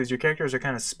confused, your characters are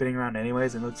kind of spinning around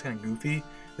anyways, and it looks kind of goofy.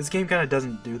 This game kind of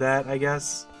doesn't do that, I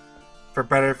guess. For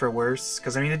better, for worse.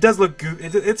 Because, I mean, it does look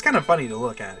it's kind of funny to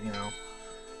look at, you know.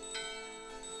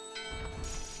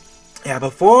 Yeah,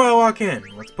 before I walk in,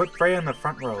 let's put Freya in the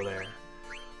front row there.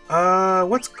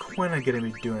 What's Quenna gonna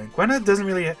be doing? Quenna doesn't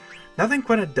really... Nothing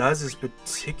Quenna does is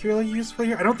particularly useful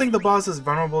here. I don't think the boss is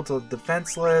vulnerable to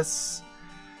defenseless.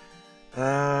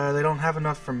 They don't have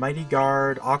enough for Mighty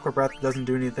Guard. Aqua Breath doesn't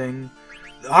do anything.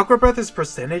 Aqua Breath is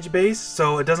percentage based,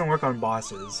 so it doesn't work on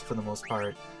bosses for the most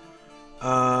part.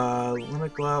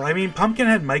 Limit Glow. I mean,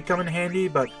 Pumpkinhead might come in handy,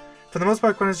 but for the most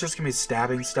part, Quenna's just gonna be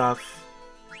stabbing stuff.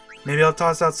 Maybe I'll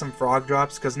toss out some frog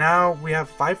drops, because now we have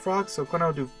 5 frogs, so Quenna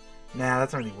will do... Nah,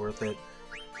 that's not really worth it.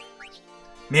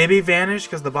 Maybe Vanish,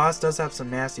 because the boss does have some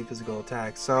nasty physical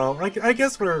attacks. So, like, I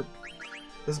guess this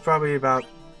is probably about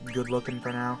good looking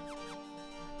for now.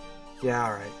 Yeah,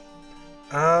 alright.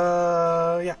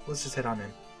 Yeah, let's just head on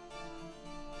in.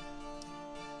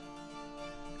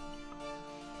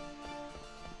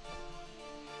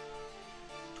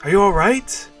 Are you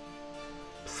alright?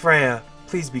 Freya,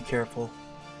 please be careful.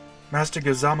 Master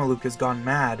Gazamaluk has gone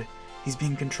mad. He's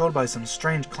being controlled by some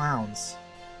strange clowns.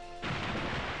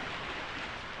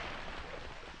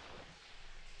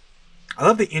 I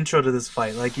love the intro to this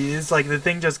fight. Like, it's like the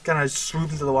thing just kind of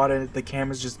swoops into the water and the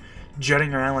camera's just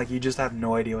jutting around like you just have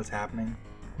no idea what's happening.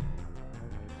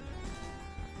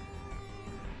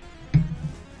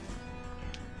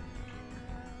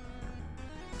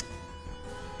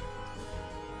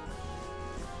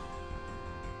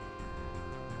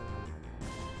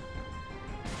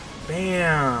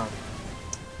 Bam!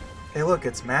 Hey look,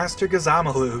 it's Master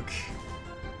Gazamaluk.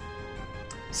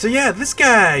 So yeah, this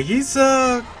guy, he's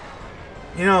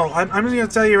you know, I'm just gonna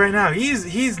tell you right now,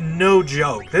 he's no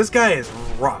joke. This guy is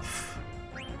rough.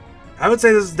 I would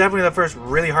say this is definitely the first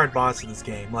really hard boss in this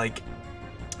game. Like,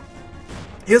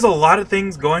 he has a lot of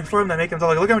things going for him that make him tough.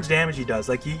 Like, look how much damage he does.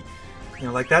 Like, you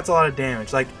know, like, that's a lot of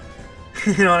damage. Like,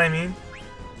 you know what I mean?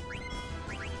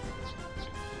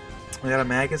 We got a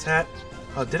Magus hat.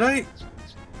 Oh, did I?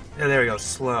 Yeah, there we go,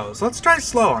 slow. So let's try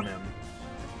slow on him.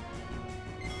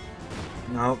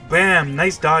 No, bam!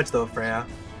 Nice dodge though, Freya.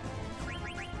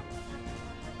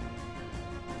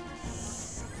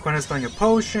 Quenna's playing a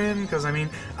potion, because I mean,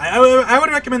 I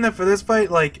would recommend that for this fight,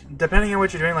 like, depending on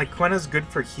what you're doing, like, Quenna's good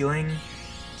for healing,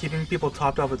 keeping people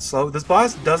topped off with slow. This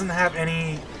boss doesn't have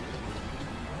any...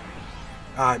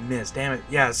 missed, damn it.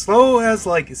 Yeah, slow has,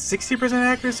 like, 60%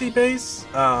 accuracy base.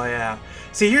 Oh, yeah.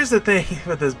 See, here's the thing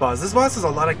with this boss. This boss has a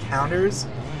lot of counters,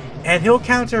 and he'll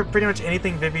counter pretty much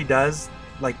anything Vivi does,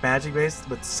 like, magic-based,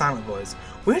 with Silent Voice.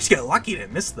 We just get lucky to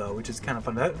miss, though, which is kind of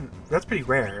fun. That's pretty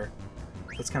rare.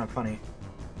 That's kind of funny.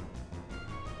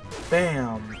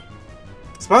 Bam.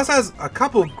 This boss has a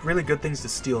couple really good things to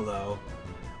steal, though.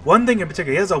 One thing in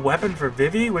particular, he has a weapon for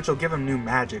Vivi, which will give him new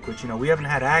magic, which, you know, we haven't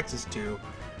had access to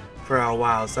for a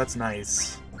while, so that's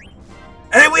nice.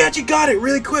 And we actually got it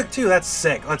really quick, too. That's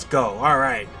sick. Let's go.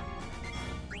 Alright.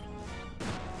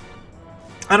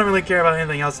 I don't really care about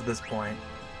anything else at this point.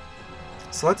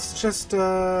 So let's just,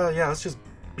 yeah, let's just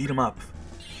beat him up.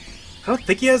 I don't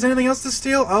think he has anything else to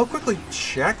steal. I'll quickly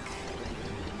check.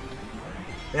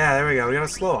 Yeah, there we go. We got a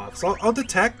slow off. So I'll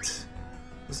detect.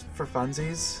 Just for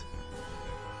funsies.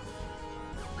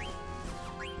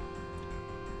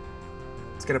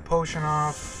 Let's get a potion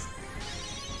off.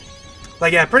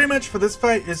 Like, yeah, pretty much for this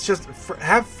fight, it's just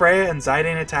have Freya and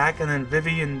Zidane attack, and then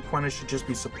Vivi and Quenna should just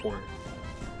be support.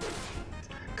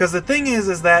 Because the thing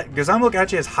is that Gazamuk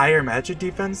actually has higher magic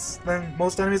defense than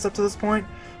most enemies up to this point.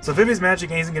 So Vivi's magic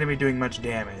isn't going to be doing much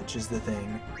damage, is the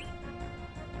thing.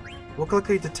 We'll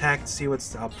quickly detect, see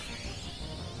what's up.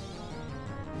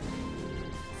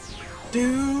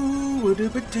 Oh,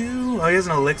 he has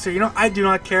an elixir. You know, I do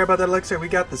not care about that elixir. We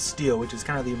got the steel, which is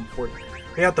kind of the important.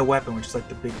 We got the weapon, which is like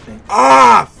the big thing.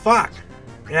 Ah, fuck!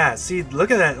 Yeah, see,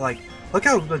 look at that. Like, look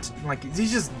how much, like, he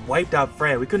just wiped out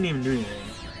Freya. We couldn't even do anything.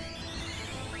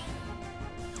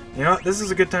 You know what? This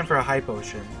is a good time for a high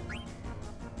potion.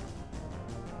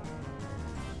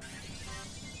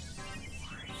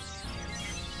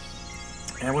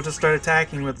 And we'll just start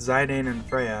attacking with Zidane and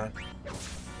Freya.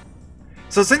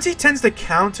 So since he tends to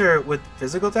counter with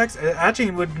physical attacks, it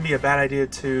actually wouldn't be a bad idea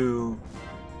to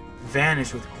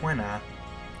vanish with Quina.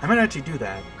 I might actually do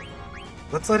that.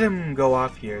 Let's let him go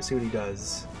off here, see what he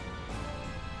does.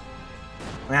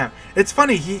 Man, it's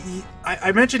funny,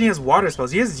 I mentioned he has water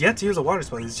spells. He has yet to use a water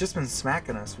spell. He's just been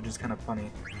smacking us, which is kind of funny.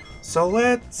 So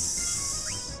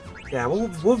let's... Yeah,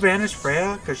 we'll vanish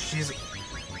Freya, because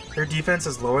her defense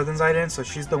is lower than Zidane, so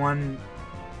she's the one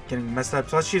getting messed up.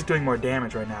 Plus she's doing more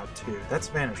damage right now, too. That's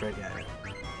vanish right now.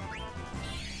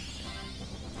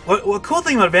 What cool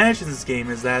thing about vanish in this game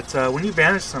is that when you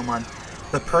vanish someone,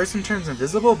 the person turns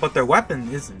invisible, but their weapon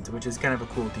isn't, which is kind of a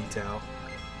cool detail.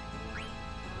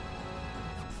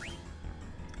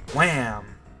 Wham!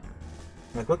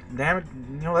 Like, look, damage,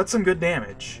 you know, that's some good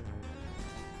damage.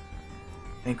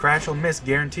 And Crash will miss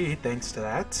guaranteed thanks to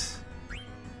that.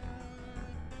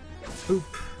 Oop.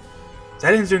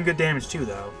 Zidane's doing good damage too,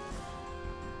 though.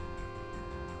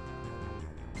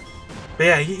 But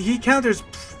yeah, he counters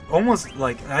almost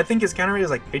like, I think his counter rate is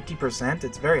like 50%.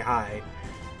 It's very high.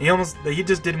 He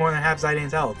just did more than half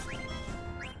Zidane's health.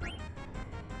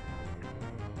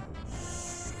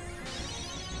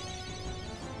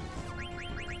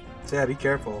 So yeah, be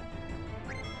careful.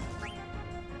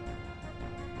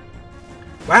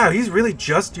 Wow, he's really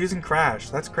just using Crash.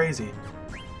 That's crazy.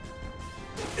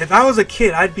 If I was a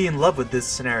kid, I'd be in love with this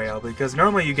scenario, because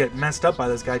normally you get messed up by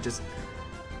this guy just...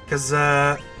 Because,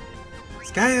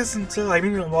 this guy isn't... I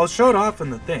mean, well, I'll show it off in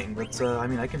the thing, but, I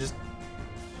mean, I can just...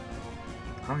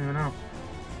 I don't even know.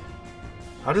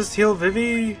 I'll just heal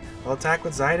Vivi, I'll attack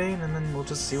with Zidane, and then we'll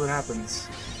just see what happens.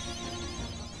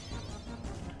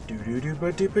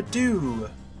 Do-do-do-ba-do-ba-do!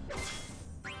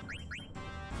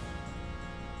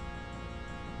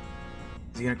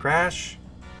 Is he gonna crash?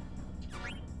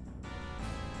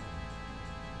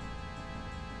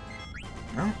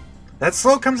 No. That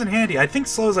slow comes in handy. I think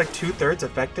slow is like 2/3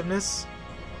 effectiveness.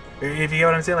 If you get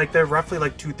what I'm saying, like they're roughly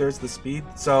like 2/3 the speed.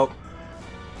 So,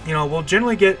 you know, we'll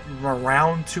generally get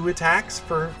around 2 attacks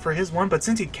for his one, but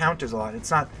since he counters a lot,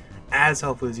 it's not as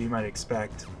helpful as you might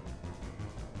expect.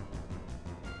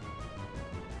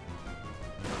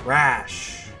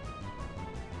 Crash.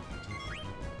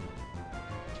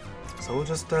 So we'll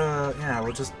just, yeah,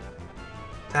 we'll just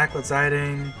attack with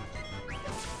Zidane.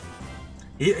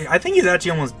 I think he's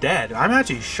actually almost dead. I'm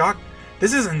actually shocked.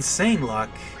 This is insane luck,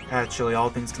 actually,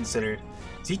 all things considered.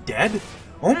 Is he dead?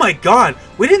 Oh my god!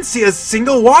 We didn't see a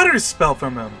single water spell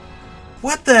from him!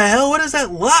 What the hell? What is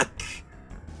that luck?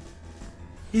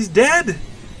 He's dead!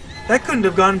 That couldn't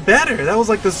have gone better. That was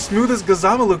like the smoothest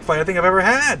Gazamaluk fight I think I've ever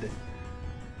had.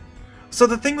 So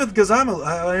the thing with Gazamaluk,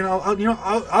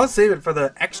 I'll save it for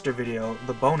the extra video,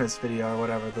 the bonus video or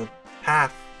whatever, the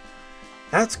half.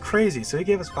 That's crazy. So he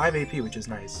gave us 5 AP, which is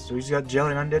nice. So we just got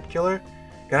Jelly and Undead Killer.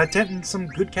 Got a tent and some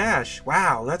good cash.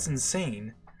 Wow, that's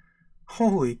insane.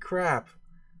 Holy crap.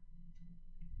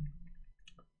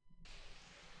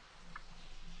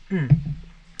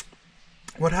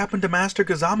 What happened to Master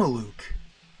Gazamaluk?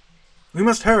 We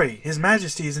must hurry. His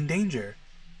Majesty is in danger.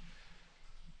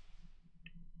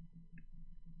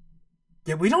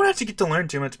 Yeah, we don't actually get to learn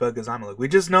too much about Gazamaluk. We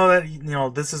just know that, you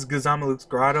know, this is Gazamaluk's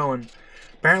grotto, and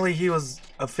apparently he was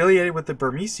affiliated with the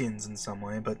Burmesians in some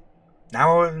way, but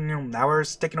now, now we're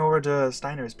sticking over to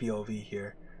Steiner's POV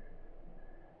here.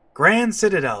 Grand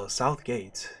Citadel, South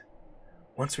Gate.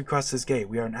 Once we cross this gate,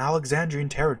 we are in Alexandrian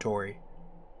territory.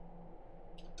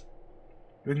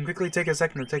 We can quickly take a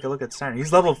second to take a look at Steiner.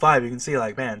 He's level 5, you can see,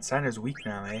 like, man, Steiner's weak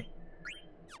now, eh?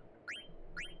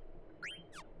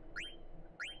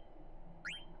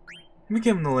 Let me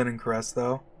give him the Linen Caress,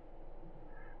 though.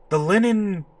 The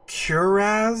Linen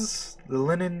Cuirass? The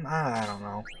Linen... I don't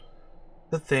know.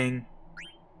 The thing.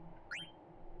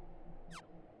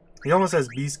 He almost has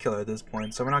Beast Killer at this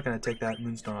point, so we're not going to take that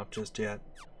Moonstone off just yet.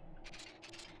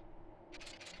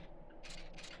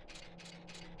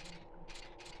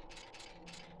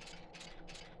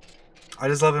 I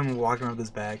just love him walking around with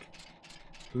his bag.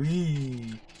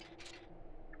 Whee!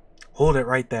 Hold it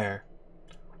right there.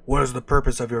 What is the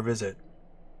purpose of your visit?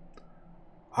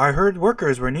 I heard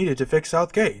workers were needed to fix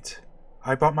South Gate.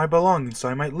 I brought my belongings so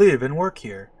I might live and work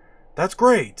here. That's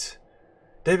great.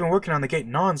 They've been working on the gate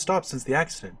non-stop since the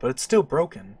accident, but it's still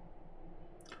broken.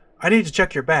 I need to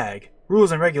check your bag.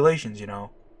 Rules and regulations, you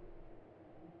know.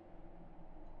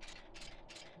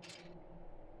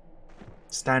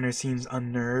 Steiner seems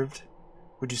unnerved.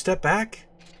 Would you step back?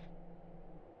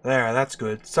 There, that's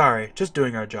good. Sorry, just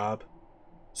doing our job.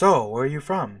 So, where are you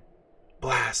from?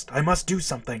 Blast, I must do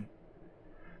something.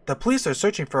 The police are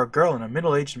searching for a girl and a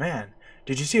middle-aged man.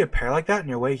 Did you see a pair like that on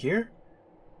your way here?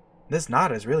 This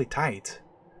knot is really tight.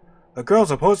 The girl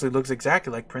supposedly looks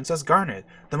exactly like Princess Garnet,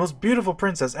 the most beautiful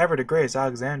princess ever to grace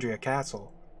Alexandria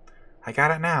Castle. I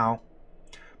got it now.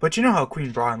 But you know how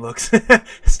Queen Braun looks.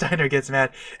 Steiner gets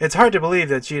mad. It's hard to believe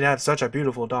that she'd have such a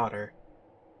beautiful daughter.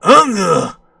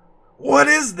 Ugh! What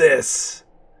is this?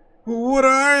 What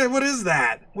is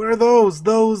that? What are those?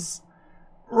 Those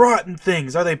rotten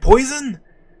things. Are they poison?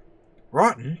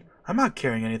 Rotten? I'm not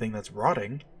carrying anything that's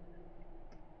rotting.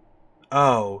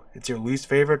 Oh, it's your least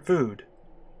favorite food.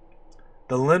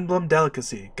 The Lindblom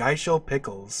delicacy, Geishel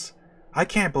pickles. I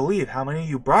can't believe how many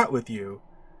you brought with you.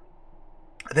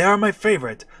 They are my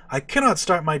favorite. I cannot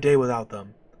start my day without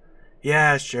them.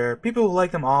 Yeah, sure. People who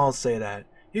like them all say that.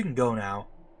 You can go now.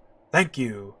 Thank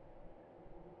you.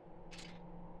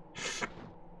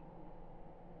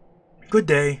 Good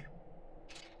day.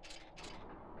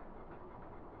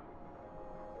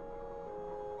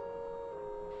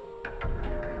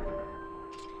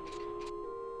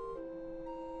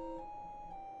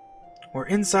 We're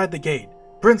inside the gate.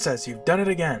 Princess, you've done it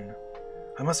again.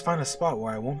 I must find a spot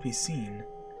where I won't be seen.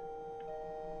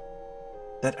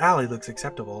 That alley looks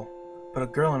acceptable, but a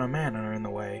girl and a man are in the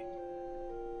way.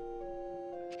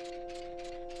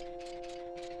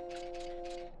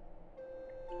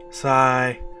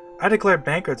 Sigh. I declared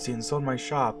bankruptcy and sold my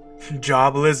shop.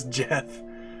 Jobless Jeff.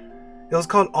 It was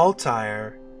called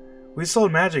Altair. We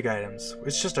sold magic items.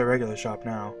 It's just a regular shop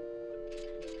now.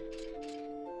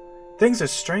 Things are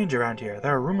strange around here.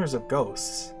 There are rumors of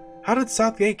ghosts. How did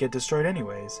Southgate get destroyed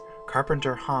anyways?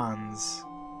 Carpenter Hans.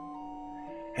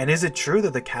 And is it true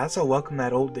that the castle welcomed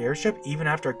that old airship even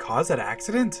after it caused that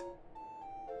accident?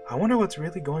 I wonder what's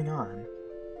really going on.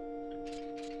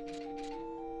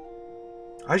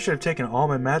 I should have taken all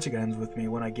my magic items with me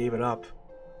when I gave it up.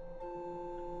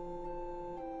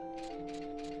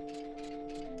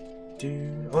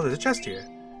 Oh, there's a chest here.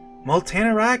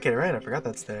 Multana Racket, right, I forgot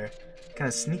that's there.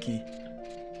 Kinda sneaky.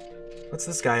 What's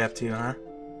this guy up to, huh?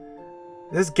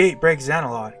 This gate breaks down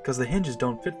a lot, because the hinges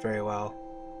don't fit very well.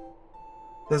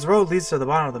 This road leads to the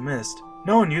bottom of the mist.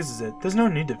 No one uses it. There's no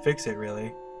need to fix it,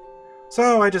 really.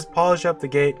 So I just polish up the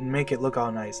gate and make it look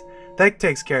all nice. That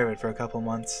takes care of it for a couple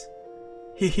months.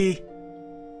 Hee hee.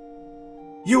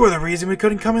 You were the reason we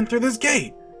couldn't come in through this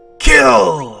gate!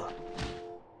 Kill!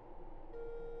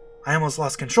 I almost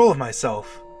lost control of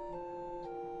myself.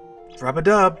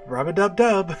 Rub-a-dub,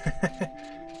 rub-a-dub-dub.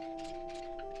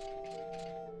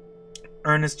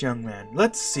 Earnest young man.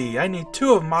 Let's see, I need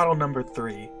 2 of model number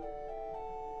 3.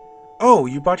 Oh,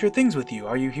 you brought your things with you.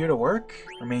 Are you here to work?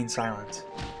 Remain silent.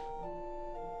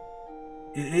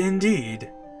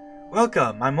 Indeed.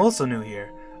 Welcome, I'm also new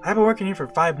here. I've been working here for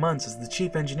 5 months as the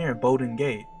chief engineer of Bowden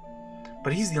Gate.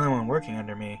 But he's the only one working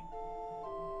under me.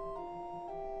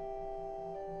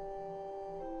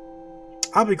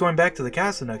 I'll be going back to the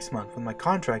castle next month when my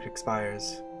contract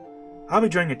expires. I'll be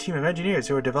joining a team of engineers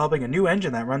who are developing a new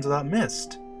engine that runs without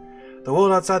mist. The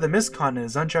world outside the Mist Continent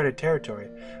is uncharted territory,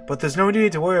 but there's no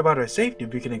need to worry about our safety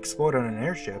if we can explode on an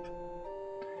airship.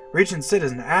 Regent Sid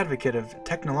is an advocate of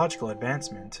technological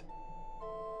advancement.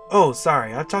 Oh,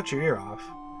 sorry, I've talked your ear off.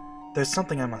 There's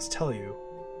something I must tell you.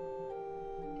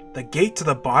 The gate to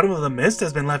the bottom of the mist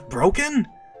has been left broken?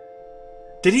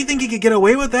 Did he think he could get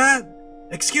away with that?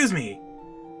 Excuse me.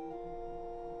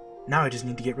 Now I just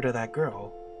need to get rid of that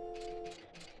girl.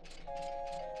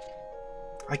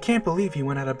 I can't believe he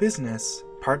went out of business.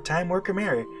 Part-time worker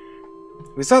Mary.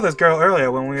 We saw this girl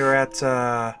earlier when we were at,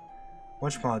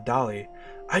 whatchamacallit, Dolly.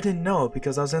 I didn't know it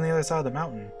because I was on the other side of the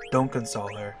mountain. Don't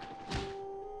console her.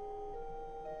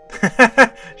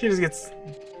 She just gets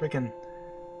freaking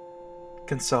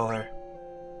console her.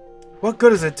 What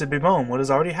good is it to bemoan what has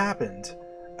already happened?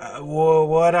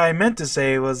 What I meant to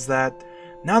say was that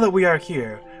now that we are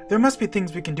here, there must be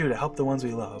things we can do to help the ones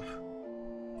we love.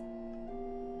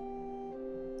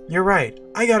 You're right.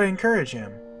 I gotta encourage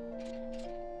him.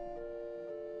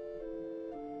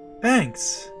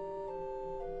 Thanks.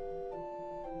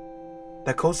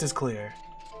 The coast is clear.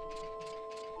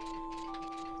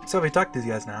 So we talk to these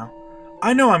guys now.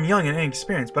 I know I'm young and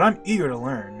inexperienced, but I'm eager to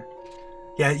learn.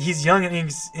 Yeah, he's young and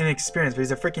inexperienced, but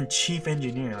he's a freaking chief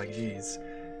engineer. Like, jeez.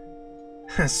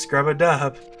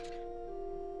 Scrub-a-dub.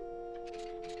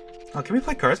 Oh, can we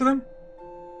play cards with him?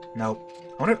 Nope.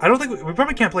 I don't think we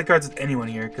probably can't play cards with anyone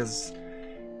here, because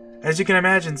as you can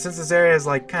imagine, since this area is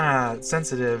like kind of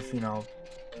sensitive, you know,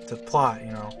 to plot,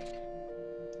 you know.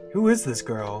 Who is this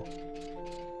girl?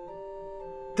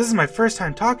 This is my first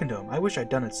time talking to him. I wish I'd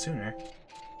done it sooner.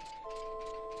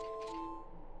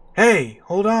 Hey,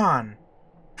 hold on.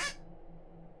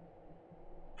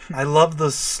 I love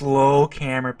the slow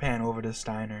camera pan over to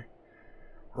Steiner.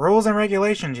 Rules and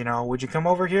regulations, you know. Would you come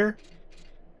over here?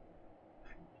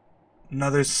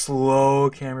 Another slow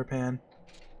camera pan.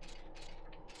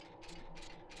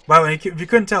 By the way, if you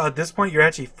couldn't tell, at this point you're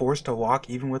actually forced to walk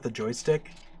even with the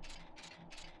joystick.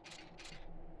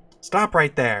 Stop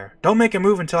right there. Don't make a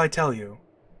move until I tell you.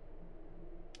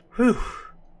 Whew.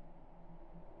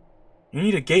 You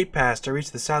need a gate pass to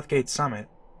reach the South Gate summit.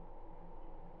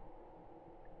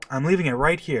 I'm leaving it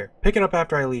right here. Pick it up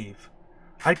after I leave.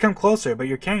 I'd come closer, but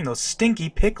you're carrying those stinky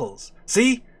pickles.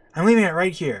 See? I'm leaving it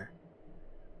right here.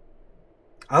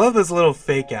 I love this little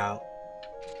fake out.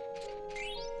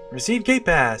 Receive gate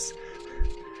pass.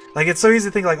 Like, it's so easy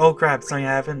to think like, oh crap, something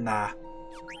happened. Nah.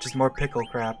 Just more pickle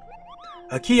crap.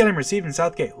 A key item received in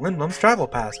Southgate. Lindblum's travel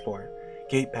passport.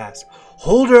 Gate pass.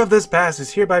 Holder of this pass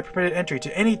is hereby permitted entry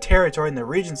to any territory in the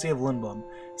Regency of Lindblum.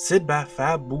 Sidba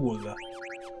Fabul.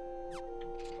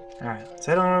 Alright, let's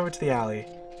head on over to the alley.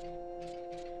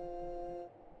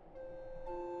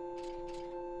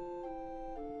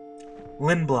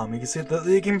 Lindblum. You can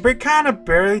see you can kind of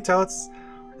barely tell it's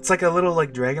like a little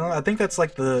like dragon. I think that's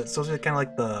like the kind of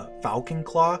like the falcon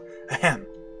claw. Ahem.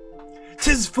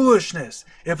 'Tis foolishness.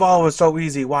 If all was so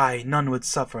easy, why none would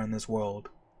suffer in this world.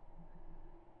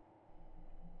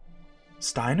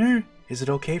 Steiner, is it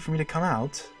okay for me to come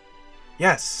out?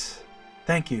 Yes.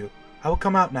 Thank you. I will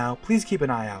come out now. Please keep an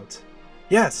eye out.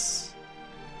 Yes.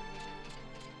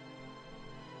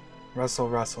 Russell,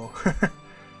 Russell.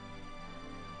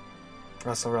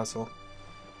 Russell, Russell.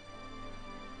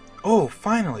 Oh,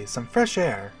 finally, some fresh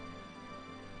air.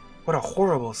 What a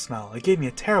horrible smell. It gave me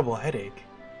a terrible headache.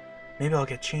 Maybe I'll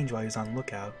get change while he's on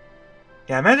lookout.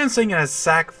 Yeah, imagine sitting in a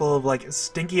sack full of, like,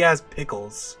 stinky-ass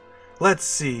pickles. Let's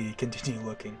see. Continue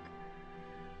looking.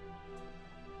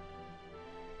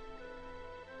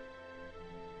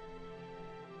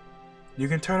 You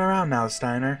can turn around now,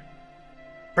 Steiner.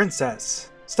 Princess.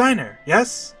 Steiner,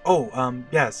 yes? Oh,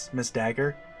 yes, Miss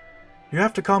Dagger. You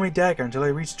have to call me Dagger until I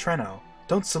reach Treno.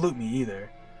 Don't salute me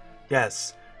either.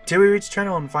 Yes, till we reach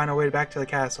Treno and find our way back to the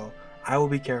castle. I will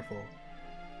be careful.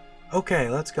 Okay,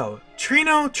 let's go.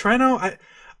 Treno?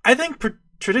 I think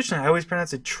traditionally I always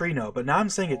pronounce it Trino, but now I'm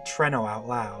saying it Treno out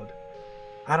loud.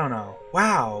 I don't know.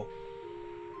 Wow.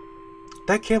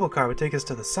 That cable car would take us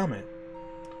to the summit.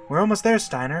 We're almost there,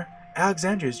 Steiner.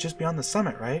 Alexandria is just beyond the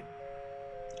summit, right?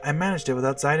 I managed it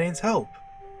without Zydane's help.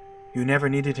 You never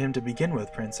needed him to begin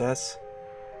with, Princess.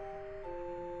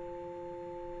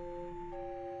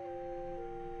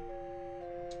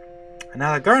 And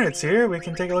now that Garnet's here, we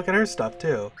can take a look at her stuff,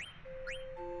 too.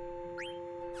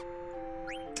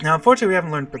 Now, unfortunately, we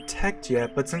haven't learned Protect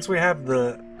yet, but since we have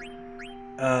the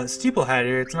Steeple Hat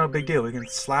here, it's no big deal. We can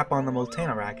slap on the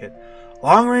Molteno Racket.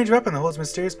 Long-range weapon that holds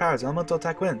mysterious powers. Elemental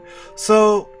attack wind.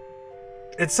 So,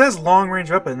 it says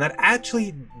long-range weapon. That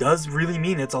actually does really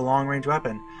mean it's a long-range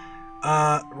weapon.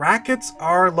 Rackets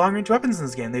are long-range weapons in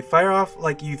this game. They fire off,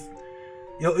 like,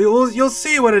 you'll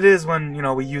see what it is when, you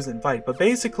know, we use it in fight. But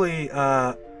basically,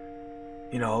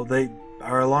 you know, they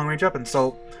are a long-range weapon.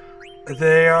 So,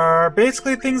 they are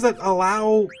basically things that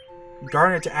allow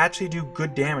Garnet to actually do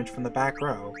good damage from the back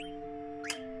row.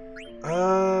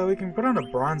 We can put on a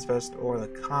bronze vest or the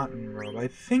cotton robe. I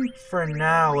think for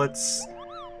now, let's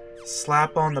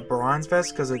slap on the bronze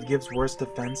vest because it gives worse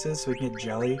defenses, so we can get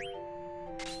jelly.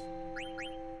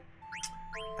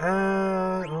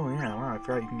 Oh yeah, wow, I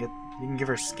forgot you can give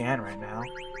her scan right now.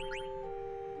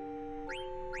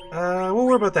 We'll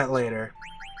worry about that later.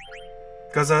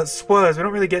 Because, spoilers, we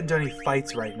don't really get into any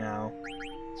fights right now.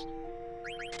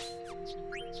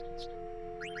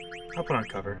 I'll put on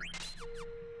cover.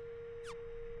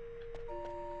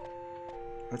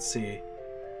 Let's see.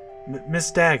 Miss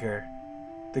Dagger.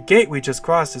 The gate we just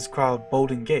crossed is called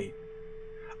Bolden Gate.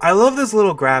 I love this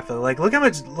little graphic. Like, look how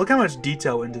much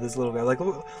detail went into this little guy. Like,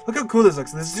 look how cool this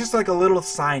looks. This is just like a little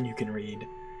sign you can read.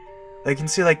 Like, you can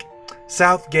see like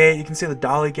South Gate. You can see the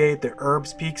Dolly Gate, the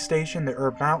Herbs Peak Station, the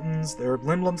Herb Mountains, the Herb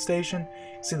Lindblum Station.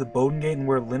 You can see the Bolden Gate and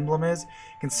where Lindblum is.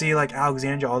 You can see like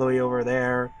Alexandria all the way over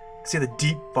there. You can see the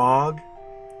deep fog.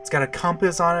 It's got a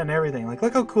compass on it and everything. Like,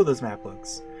 look how cool this map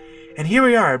looks. And here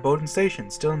we are at Bowden Station,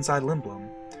 still inside Lindblum.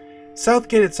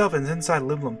 Southgate itself is inside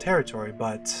Lindblum territory,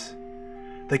 but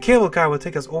the cable car will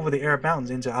take us over the Arab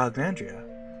Mountains into Alexandria.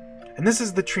 And this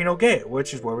is the Trino Gate,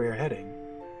 which is where we are heading.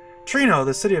 Trino,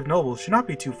 the city of nobles, should not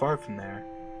be too far from there.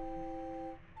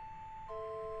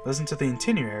 Listen to the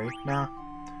itinerary. Nah.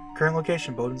 Current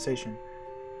location, Bowden Station.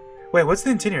 Wait, what's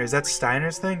the itinerary? Is that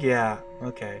Steiner's thing? Yeah,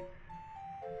 okay.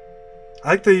 I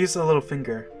like the use of the little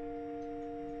finger.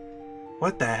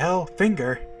 What the hell?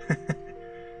 Finger?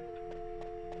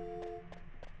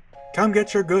 Come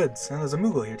get your goods. And there's a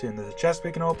Moogle here too. And there's a chest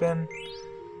we can open.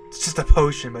 It's just a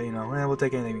potion, but you know, we'll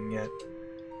take anything we can get.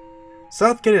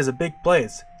 Southgate is a big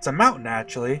place. It's a mountain,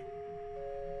 actually.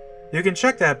 You can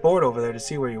check that board over there to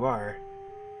see where you are.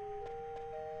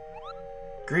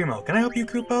 Grimo, can I help you,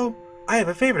 Kupo? I have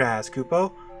a favor to ask,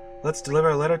 Kupo. Let's deliver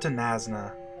a letter to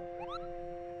Nazna.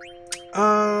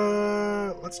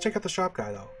 Let's check out the shop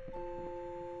guy, though.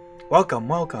 Welcome,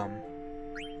 welcome.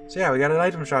 So yeah, we got an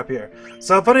item shop here.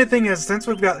 So funny thing is, since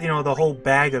we've got, you know, the whole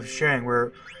bag of sharing,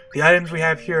 where the items we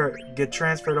have here get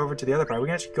transferred over to the other part, we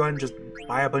can actually go ahead and just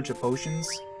buy a bunch of potions,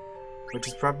 which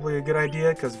is probably a good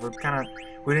idea, because we're kind of,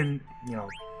 we didn't, you know,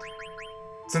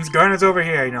 since Garnet's over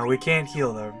here, you know, we can't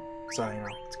heal them, so, you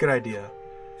know, it's a good idea.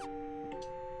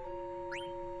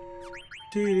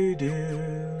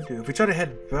 If we try to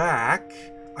head back,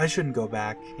 I shouldn't go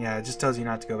back. Yeah, it just tells you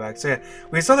not to go back. So yeah,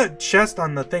 we saw that chest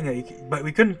on the thing, but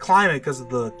we couldn't climb it because of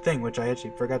the thing, which I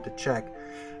actually forgot to check.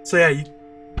 So yeah,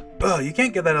 you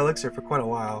can't get that elixir for quite a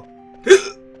while.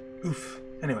 Oof.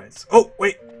 Anyways. Oh,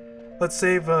 wait. Let's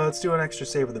save, let's do an extra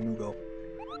save with the Moogle.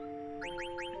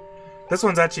 This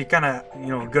one's actually kind of, you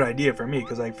know, a good idea for me,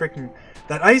 because I freaking...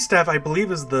 That ice staff, I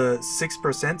believe, is the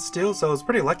 6% still, so I was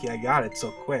pretty lucky I got it so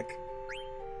quick.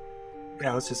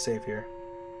 Yeah, let's just save here.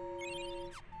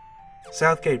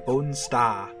 Southgate, Bowden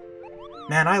Star.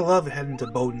 Man, I love heading to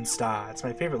Bowden Star. It's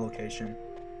my favorite location.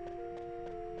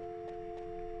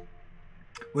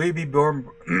 Will you be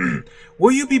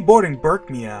Will you be boarding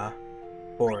Berkmia?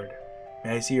 Board.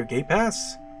 May I see your gate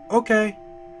pass? Okay.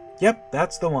 Yep,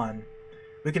 that's the one.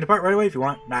 We can depart right away if you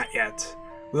want. Not yet.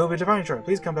 We will be departing shortly.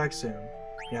 Please come back soon.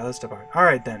 Yeah, let's depart.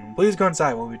 Alright then. Please go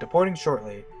inside. We'll be departing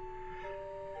shortly.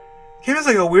 Game has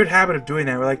like a weird habit of doing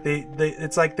that, where like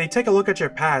it's like they take a look at your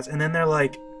pass and then they're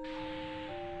like,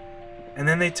 and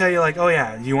then they tell you like, oh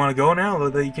yeah, you want to go now?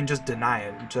 Or that you can just deny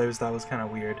it, which I always thought was kind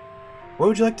of weird. Where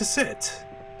would you like to sit?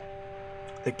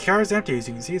 The car is empty, as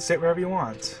you can see. Sit wherever you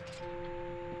want.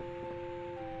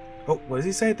 Oh, what does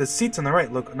he say? The seats on the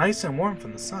right look nice and warm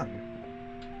from the sun.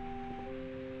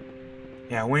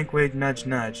 Yeah, wink, wink, nudge,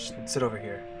 nudge. Sit over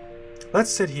here.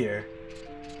 Let's sit here.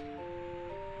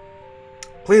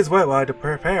 Please wait while I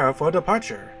prepare for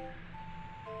departure.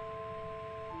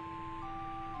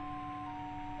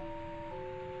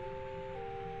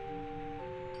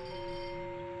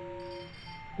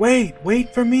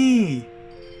 Wait for me!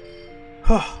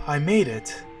 Huh, I made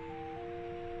it.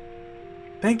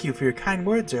 Thank you for your kind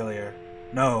words earlier.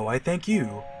 No, I thank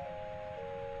you.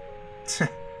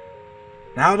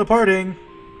 Now departing.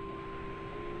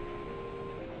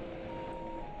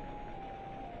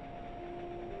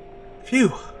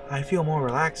 Phew, I feel more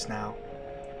relaxed now.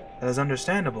 That is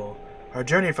understandable. Our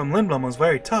journey from Lindblum was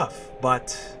very tough,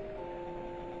 but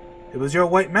it was your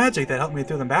white magic that helped me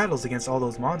through the battles against all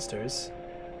those monsters.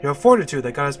 Your fortitude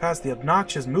that got us past the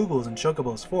obnoxious Moogles in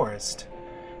Chocobo's forest.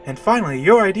 And finally,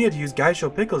 your idea to use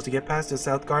Gaisho Pickles to get past the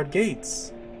Southgard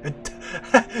gates.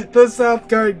 The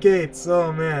Southgard gates,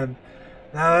 oh man.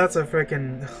 Now that's a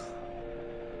frickin'...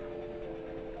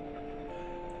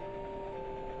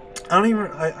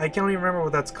 I can't even remember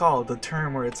what that's called. The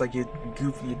term where it's like you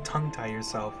tongue tie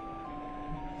yourself.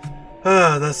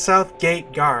 The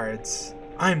Southgate guards.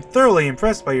 I'm thoroughly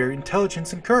impressed by your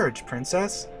intelligence and courage,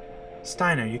 Princess.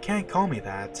 Steiner, you can't call me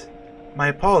that. My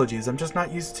apologies, I'm just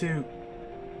not used to...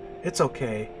 It's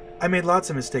okay. I made lots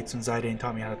of mistakes when Zidane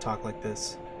taught me how to talk like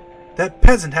this. That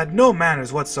peasant had no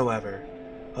manners whatsoever.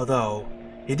 Although,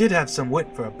 he did have some wit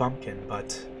for a bumpkin,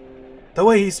 but... the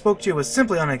way he spoke to you was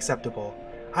simply unacceptable.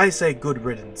 I say good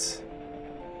riddance.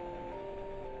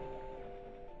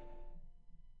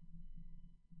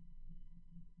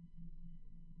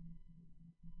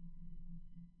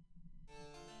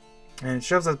 And it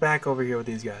shoves us back over here with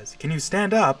these guys. Can you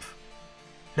stand up?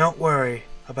 Don't worry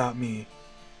about me.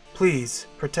 Please,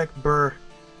 protect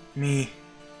me.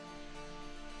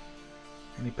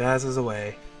 And he passes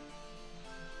away.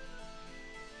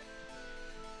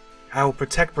 I will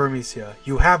protect Burmecia.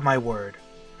 You have my word.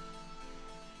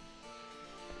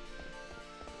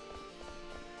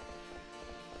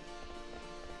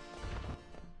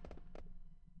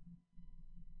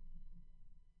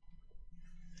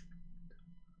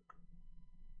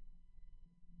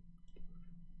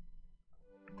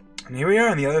 And here we are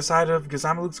on the other side of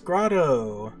Gazamaluke's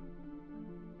Grotto.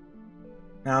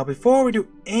 Now, before we do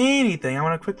anything, I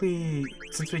want to quickly,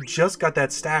 since we just got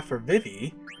that staff for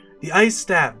Vivi, the Ice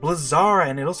Staff, Blizzara,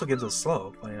 and it also gives us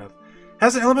Slow, funny enough,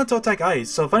 has an elemental attack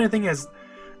Ice. So funny thing is,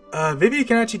 Vivi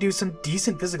can actually do some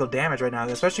decent physical damage right now,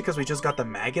 especially because we just got the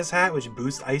Magus Hat, which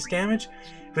boosts ice damage.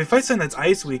 If we fight something that's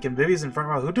ice weak and Vivi's in front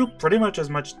row, who do pretty much as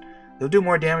much, they'll do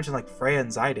more damage than like Freya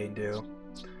and Zidane do.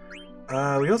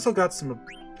 We also got some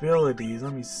abilities,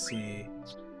 let me see.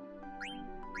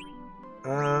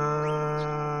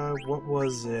 What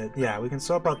was it? Yeah, we can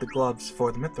swap out the gloves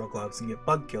for the Mithril gloves and get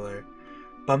Bug Killer.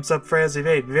 Bumps up Freya's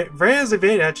evade. Freya's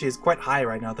evade actually is quite high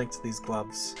right now thanks to these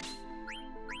gloves.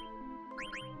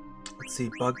 Let's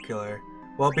see, Bug Killer.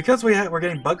 Well, because we're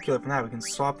getting Bug Killer from that, we can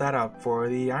swap that out for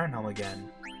the Iron Helm again.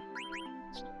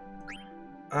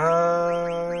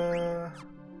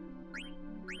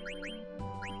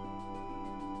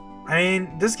 I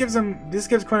mean, this gives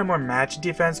Quina more magic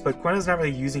defense, but Quina's not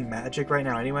really using magic right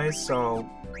now anyway, so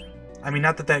I mean,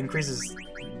 not that that increases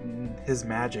his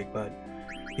magic, but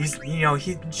he's,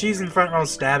 she's in front row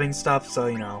stabbing stuff,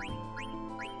 so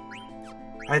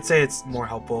I'd say it's more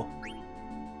helpful.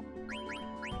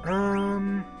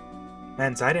 Man,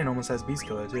 Zidane almost has Beast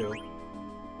Killer too.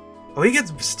 Oh, he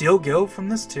gets Steel Gill from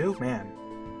this too? Man.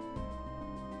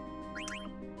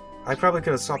 I probably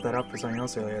could have swapped that up for something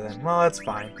else earlier then. Well, that's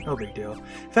fine. No big deal.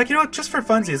 In fact, you know what? Just for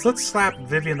funsies, let's slap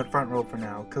Vivi in the front row for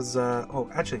now. Because, oh,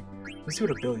 actually, let's see what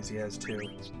abilities he has too.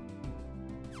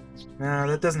 Nah,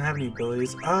 that doesn't have any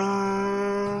abilities.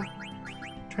 Trying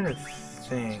to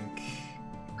think.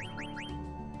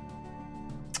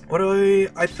 What do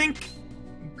I think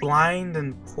Blind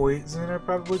and Poison are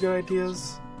probably good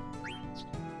ideas.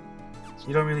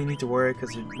 You don't really need to worry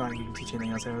because you can teach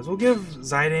anything else anyways. We'll give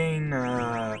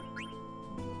Zidane,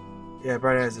 yeah,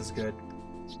 Bright Eyes is good.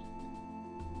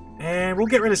 And we'll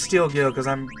get rid of Steel Gill because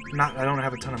I don't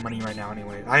have a ton of money right now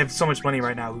anyway. I have so much money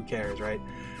right now, who cares, right?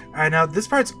 Alright, now this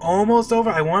part's almost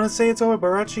over. I want to say it's over, but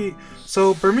we're actually...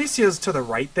 So, Burmesia's to the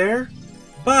right there,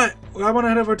 but I want to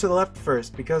head over to the left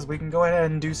first because we can go ahead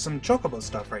and do some Chocobo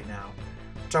stuff right now,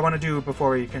 which I want to do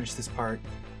before we finish this part.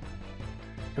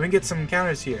 And we can get some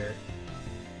encounters here.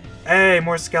 Hey,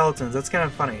 more skeletons. That's kind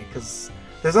of funny, because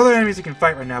there's other enemies you can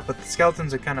fight right now, but the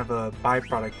skeletons are kind of a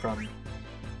byproduct from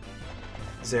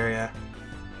this area.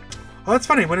 Oh, that's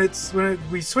funny. When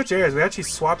we switch areas, we actually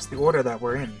swaps the order that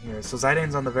we're in here. So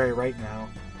Zidane's on the very right now.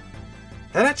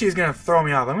 That actually is going to throw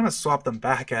me off. I'm going to swap them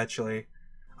back, actually.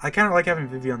 I kind of like having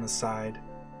Vivi on the side.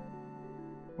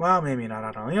 Well, maybe not.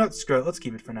 I don't know. You know what? Screw it. Let's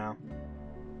keep it for now.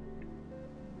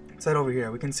 Let's head over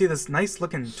here. We can see this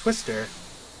nice-looking twister.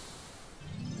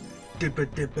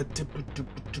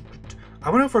 I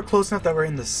wonder if we're close enough that we're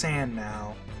in the sand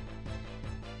now.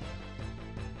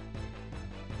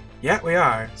 Yeah, we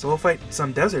are. So we'll fight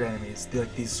some desert enemies,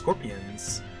 like these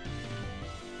scorpions.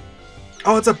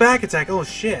 Oh, it's a back attack. Oh,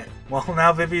 shit. Well,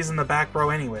 now Vivi's in the back row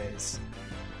anyways.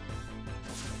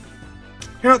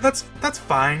 You know, that's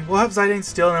fine. We'll have Zidane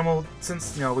still, and then we'll,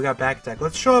 since, we got back attack,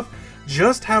 let's show off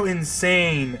just how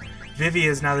insane Vivi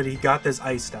is now that he got this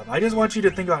ice stuff. I just want you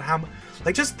to think about how...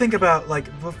 just think about,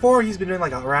 before he's been doing,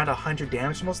 around 100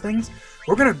 damage to most things.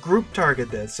 We're gonna group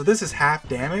target this. So this is half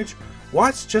damage.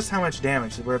 Watch just how much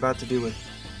damage that we're about to do with...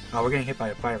 Oh, we're getting hit by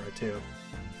a fire too.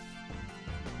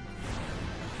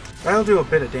 That'll do a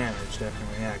bit of damage,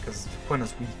 definitely, yeah, because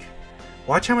Quina's weak.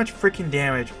 Watch how much freaking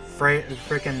damage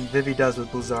freaking Vivi does with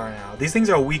Blizzara now. These things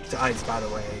are weak to ice, by the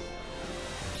way.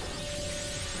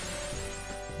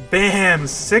 Bam!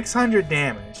 600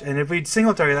 damage. And if we'd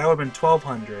single target, that would have been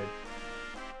 1200.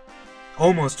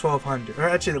 Almost 1200. Or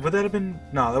actually, would that have been...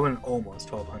 No, that would have been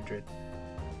almost 1200.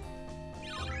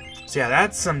 So yeah,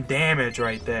 that's some damage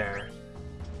right there.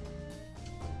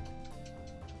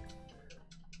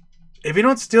 If you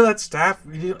don't steal that staff,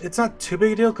 it's not too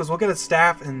big a deal, because we'll get a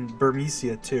staff in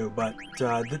Burmecia too, but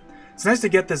it's nice to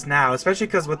get this now, especially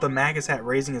because with the Magus Hat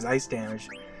raising his ice damage,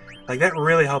 that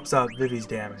really helps out Vivi's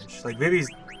damage. Vivi's,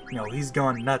 he's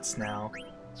going nuts now.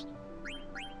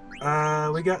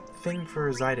 We got thing for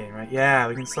Zidane, right? Yeah,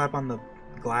 we can slap on the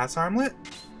glass armlet.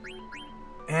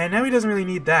 And now he doesn't really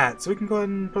need that, so we can go ahead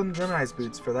and put on the Gemini's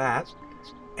boots for that.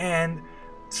 And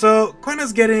so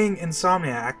Quina's getting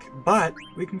Insomniac, but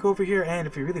we can go over here and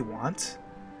if we really want,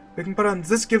 we can put on,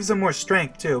 this gives him more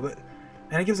strength too,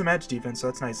 and it gives him edge defense, so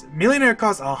that's nice. Millionaire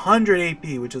costs 100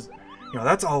 AP, which is,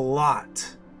 that's a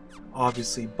lot,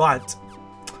 obviously, but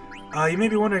you may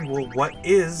be wondering, well, what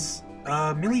is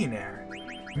Millionaire?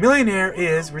 Millionaire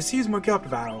is receives more kill after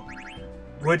battle,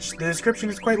 which the description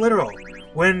is quite literal.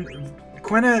 When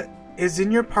Quina is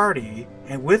in your party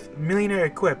and with Millionaire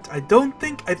equipped, I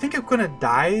think if Quina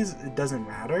dies, it doesn't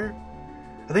matter.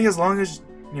 I think as long as,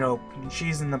 you know,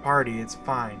 she's in the party, it's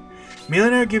fine.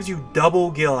 Millionaire gives you double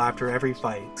gil after every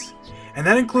fight. And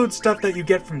that includes stuff that you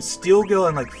get from Steel Gil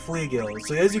and like Flea Gil.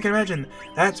 So as you can imagine,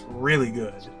 that's really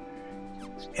good.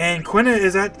 And Quina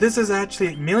is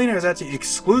Millionaire is actually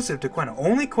exclusive to Quina.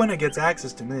 Only Quina gets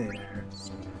access to Millionaire.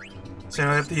 So, you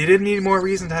know, if you didn't need more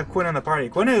reason to have Quina in the party,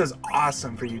 Quina is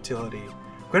awesome for utility.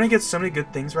 Quina gets so many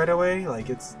good things right away, like,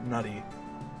 it's nutty.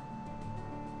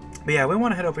 But yeah, we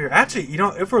want to head over here. Actually, you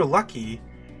know, if we're lucky,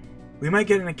 we might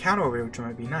get an encounter over here, which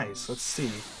might be nice. Let's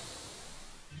see.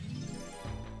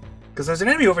 Because there's an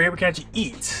enemy over here we can actually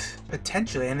eat,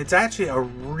 potentially, and it's actually a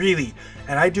really,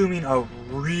 and I do mean a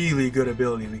really good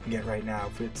ability we can get right now.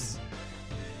 If it's...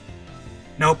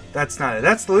 Nope, that's not it.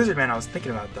 That's the Lizard Man I was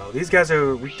thinking about, though. These guys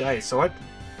are weak to ice, so what,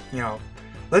 you know,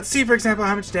 let's see, for example,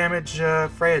 how much damage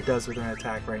Freya does with an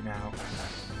attack right now.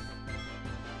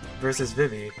 Versus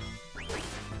Vivi.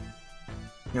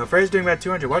 You know, Freya's doing about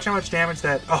 200. Watch how much damage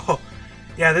that... Oh,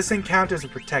 yeah, this thing counters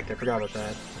with Protect. I forgot about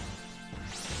that.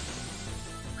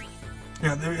 You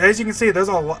know, as you can see, there's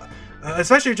a lot...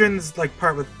 especially during this, like,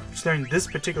 part with... During this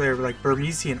particular, like,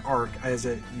 Burmesian arc, as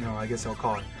it... You know, I guess I'll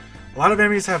call it. A lot of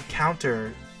enemies have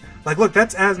counter... Like, look,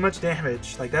 that's as much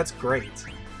damage. Like, that's great.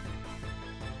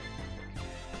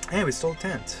 Hey, we stole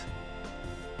tent.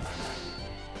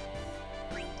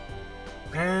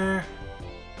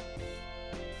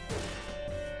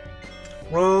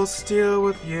 We'll steal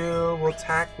with you, we'll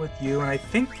attack with you, and I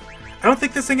don't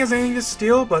think this thing has anything to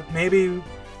steal, but maybe,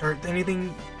 or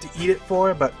anything to eat it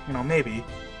for, but, you know, maybe.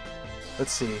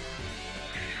 Let's see.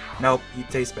 Nope, you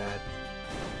taste bad.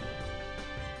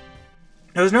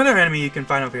 There's another enemy you can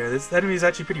find over here. This enemy is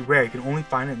actually pretty rare. You can only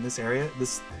find it in this area. You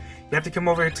have to come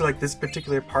over here to, like, this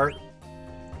particular part,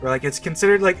 where, like, it's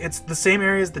considered, like, it's the same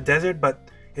area as the desert, but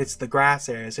it's the grass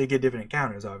area, so you get different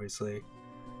encounters, obviously.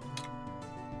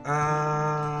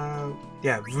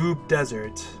 Yeah, Voob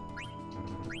Desert.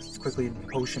 Let's quickly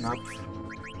potion up.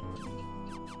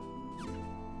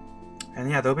 And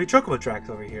yeah, there'll be Chocobo tracks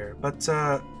over here. But,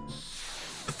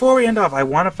 before we end off, I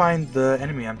want to find the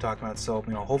enemy I'm talking about, so,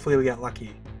 you know, hopefully we get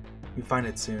lucky. We find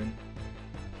it soon.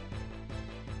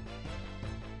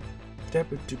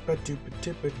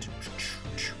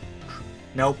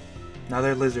 Nope.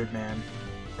 Another Lizard Man.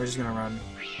 We're just gonna run.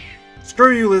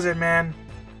 Screw you, Lizard Man!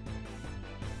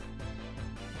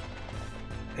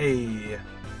 Hey.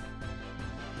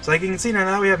 So like you can see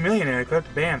now we have Millionaire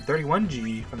equipped. Bam,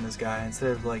 31G from this guy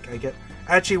instead of like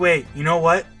Actually, wait. You know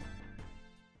what?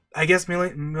 I guess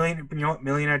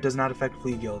Millionaire does not affect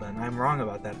Flea Gil then. I'm wrong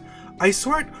about that. I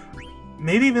swear,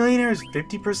 maybe Millionaire is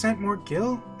 50% more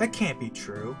gil? That can't be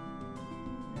true.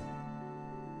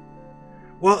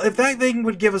 Well, if that thing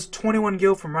would give us 21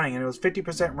 gil from running and it was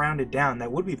 50% rounded down,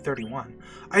 that would be 31.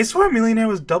 I swear Millionaire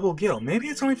was double gil. Maybe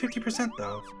it's only 50%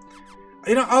 though.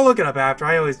 You know, I'll look it up after.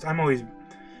 I'm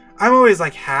always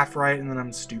like half right and then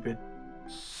I'm stupid.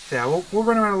 So yeah, we'll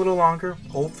run around a little longer.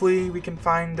 Hopefully we can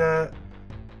find the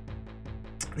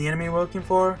enemy we're looking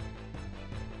for.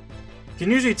 You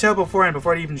can usually tell beforehand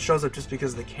before it even shows up just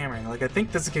because of the camera. Like, I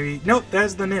think this is gonna be... Nope,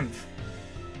 there's the nymph.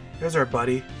 There's our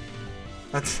buddy.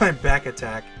 That's my back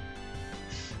attack.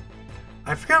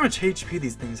 I forgot how much HP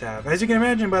these things have. As you can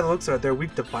imagine by the looks of it, they're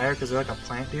weak to fire because they're like a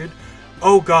plant dude.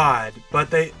 Oh god, but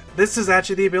this is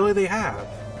actually the ability they have.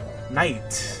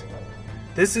 Night.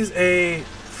 This is a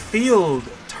field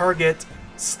target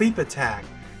sleep attack.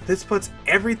 This puts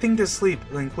everything to sleep,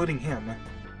 including him.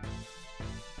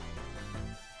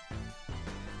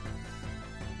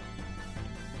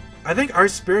 I think our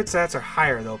spirit stats are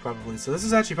higher though, probably, so this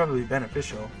is actually probably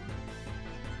beneficial.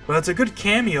 But it's a good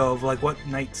cameo of like what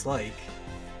Night's like.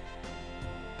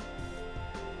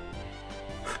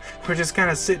 We're just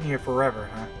kind of sitting here forever,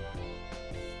 huh?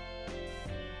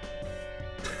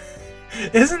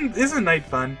 Isn't Night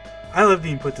fun? I love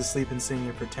being put to sleep and sitting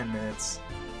here for 10 minutes.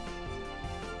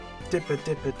 Dip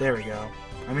it, there we go.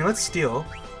 I mean, let's steal.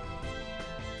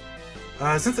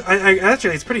 Since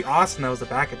actually, it's pretty awesome that was a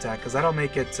back attack, because that'll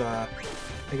make it,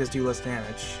 make us do less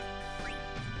damage.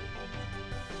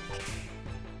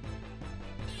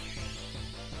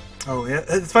 Oh, yeah,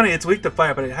 it's funny, it's weak to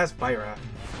fire, but it has fire out.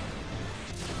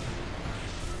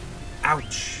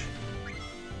 Ouch.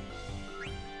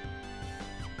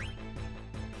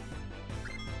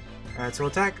 Alright, so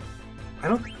attack. I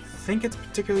don't think it's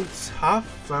particularly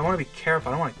tough, so I want to be careful.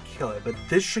 I don't want to kill it, but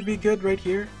this should be good right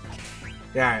here.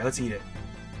 Yeah, alright, let's eat it.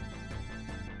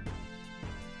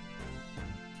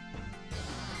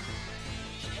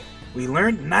 We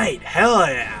learned Night. Hell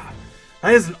yeah!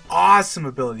 That is an awesome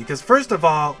ability, because first of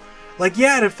all, like,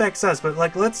 yeah, it affects us, but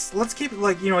like, let's keep,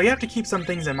 like, you know, you have to keep some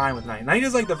things in mind with Night. Night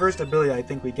is like the first ability I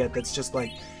think we get that's just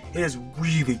like, it is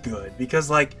really good because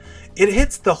like it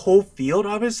hits the whole field.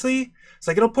 Obviously, it's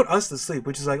like it'll put us to sleep,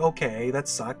 which is like, okay, that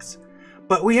sucks.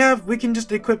 But we can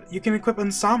just equip, you can equip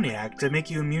Insomniac to make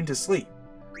you immune to sleep,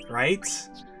 right?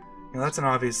 You know, that's an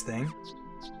obvious thing.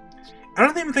 I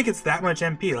don't even think it's that much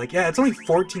MP. Like, yeah, it's only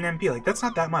 14 MP. Like, that's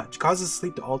not that much. Causes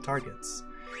sleep to all targets.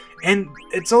 And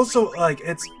it's also, like,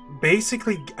 it's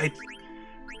basically, I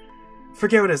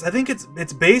forget what it is. I think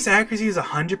its base accuracy is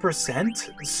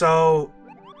 100%. So,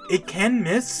 it can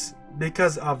miss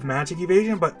because of magic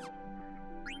evasion, but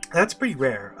that's pretty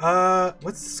rare.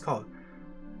 What's this called?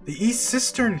 The East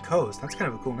Cistern Coast. That's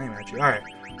kind of a cool name, actually. Alright,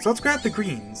 so let's grab the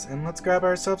greens, and let's grab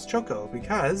ourselves Choco,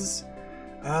 because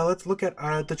let's look at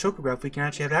the Chocograph we can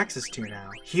actually have access to now.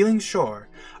 Healing Shore.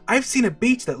 I've seen a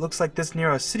beach that looks like this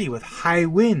near a city with high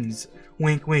winds.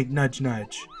 Wink, wink, nudge,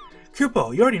 nudge.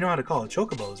 Kupo, you already know how to call it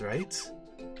Chocobos, right? So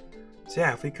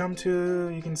yeah, if we come to,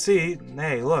 you can see,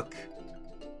 hey, look.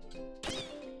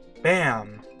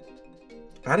 Bam.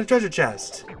 Got a treasure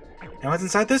chest. And what's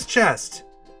inside this chest?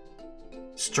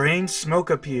 Strange smoke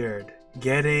appeared.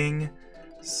 Getting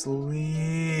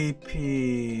sleepy.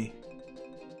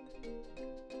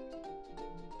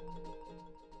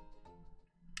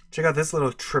 Check out this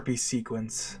little trippy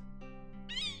sequence.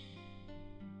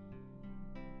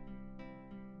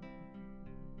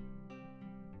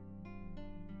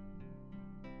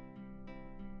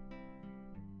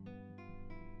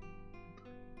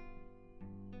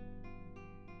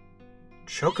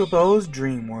 Chocobo's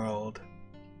Dream World.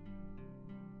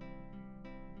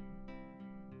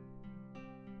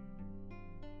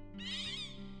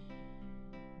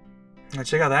 Now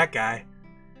check out that guy.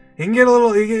 You can get a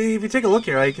little, if you take a look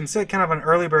here, right, you can see kind of an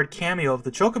early bird cameo of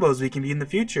the Chocobos we can be in the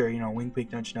future, you know, wink,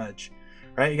 wink, nudge, nudge.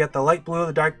 Right, you got the light blue,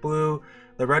 the dark blue,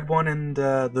 the red one, and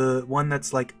the one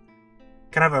that's like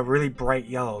kind of a really bright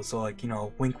yellow, so like, you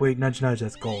know, wink, wink, nudge, nudge,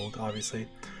 that's gold, obviously.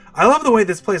 I love the way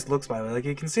this place looks, by the way. Like,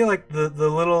 you can see like the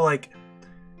little, like,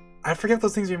 I forget what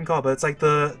those things are even called, but it's like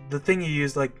the thing you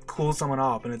use to like cool someone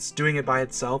off, and it's doing it by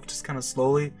itself, just kind of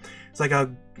slowly. It's like a,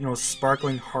 you know,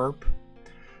 sparkling harp.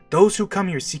 Those who come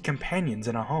here seek companions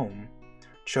and a home.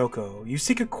 Choco, you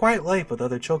seek a quiet life with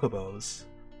other Chocobos.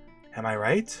 Am I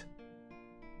right?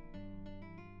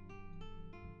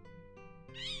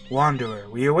 Wanderer,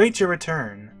 we await your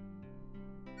return.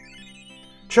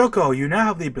 Choco, you now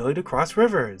have the ability to cross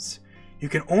rivers. You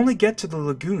can only get to the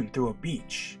lagoon through a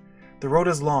beach. The road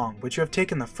is long, but you have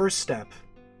taken the first step.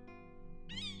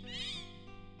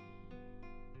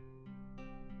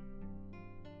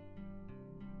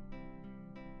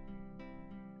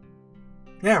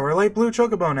 Yeah, we're light blue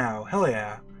Chocobo now. Hell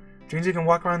yeah. Which means you can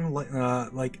walk around,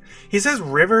 like... He says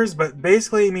rivers, but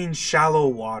basically it means shallow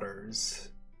waters.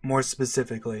 More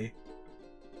specifically.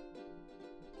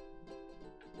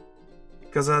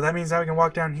 Because that means now we can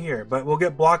walk down here. But we'll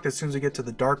get blocked as soon as we get to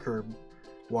the darker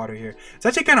water here. It's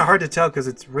actually kind of hard to tell because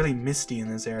it's really misty in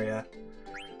this area.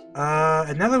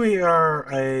 And now that we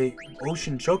are a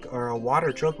ocean or a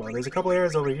water Chocobo, there's a couple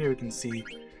areas over here we can see.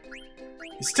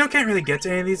 You still can't really get to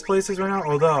any of these places right now,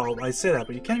 although I say that,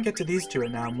 but you can get to these two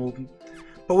right now.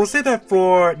 But we'll save that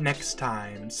for next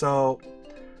time. So,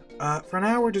 for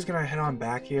now, we're just gonna head on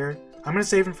back here. I'm gonna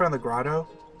save in front of the grotto.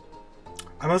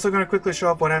 I'm also gonna quickly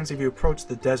show up what happens if you approach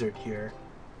the desert here.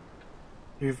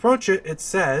 If you approach it, it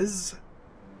says,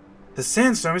 "The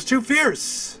sandstorm is too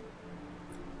fierce."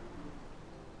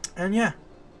 And yeah,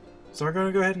 so we're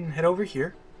gonna go ahead and head over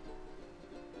here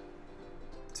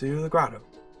to the grotto.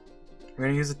 We're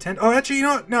gonna use a tent. Oh, actually, you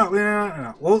know what?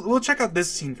 No. We'll check out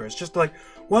this scene first. Just like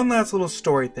one last little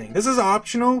story thing. This is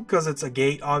optional because it's a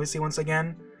gate, obviously, once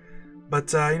again.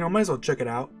 But you know, might as well check it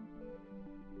out.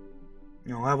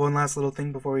 You know, I'll have one last little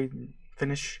thing before we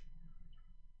finish.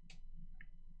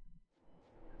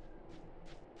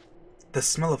 The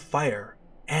smell of fire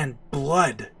and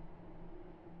blood.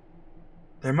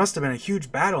 There must have been a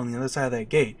huge battle on the other side of that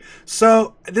gate.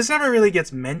 So, this never really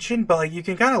gets mentioned, but like you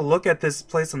can kind of look at this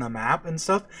place on the map and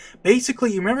stuff.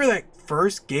 Basically, you remember that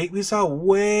first gate we saw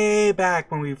way back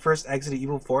when we first exited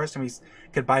Evil Forest and we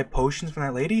could buy potions from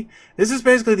that lady? This is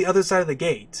basically the other side of the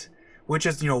gate. Which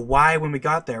is, you know, why when we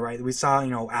got there, right, we saw,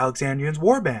 you know, Alexandrian's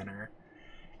war banner.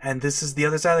 And this is the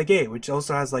other side of the gate, which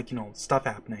also has, like, you know, stuff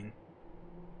happening.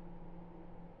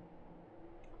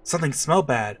 Something smell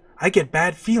bad. I get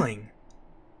bad feeling.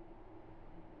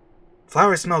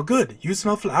 Flowers smell good. You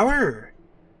smell flower.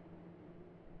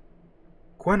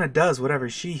 Gwenna does whatever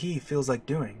he feels like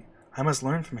doing. I must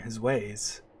learn from his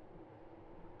ways.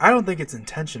 I don't think it's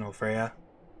intentional, Freya.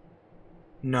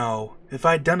 No. If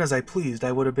I'd done as I pleased,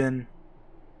 I would have been...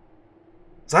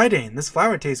 Zidane, this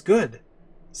flower tastes good.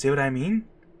 See what I mean?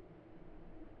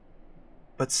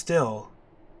 But still...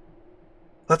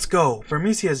 Let's go.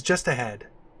 Burmesia's just ahead.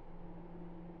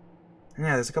 And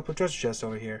yeah, there's a couple of treasure chests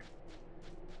over here.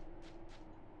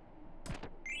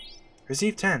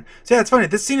 Receive 10. So yeah, it's funny.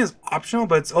 This scene is optional,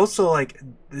 but it's also like,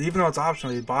 even though it's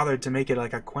optional, they bothered to make it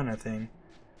like a Quina thing.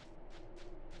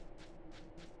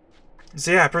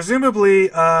 So yeah, presumably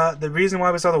the reason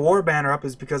why we saw the war banner up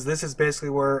is because this is basically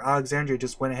where Alexandria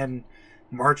just went ahead and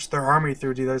marched their army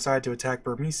through to the other side to attack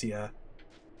Burmecia.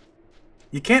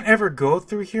 You can't ever go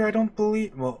through here, I don't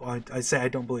believe. Well, I say I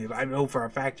don't believe. I know for a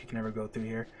fact you can never go through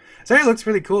here. So it looks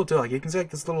really cool too. Like you can see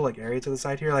like this little like area to the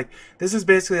side here. Like this is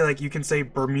basically like you can say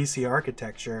Burmecia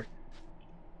architecture.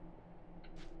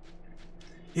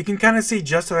 You can kind of see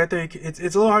just right there. It's a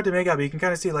little hard to make out, but you can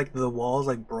kind of see like the walls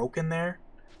like broken there,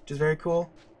 which is very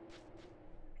cool.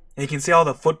 And you can see all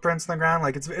the footprints on the ground.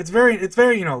 Like it's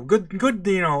very you know good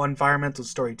you know environmental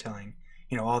storytelling.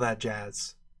 You know all that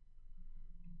jazz.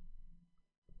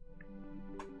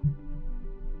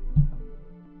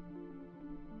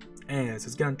 Anyways,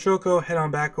 let's get on Choco, head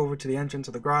on back over to the entrance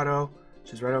of the grotto,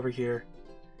 which is right over here.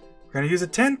 We're going to use a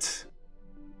tent,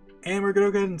 and we're going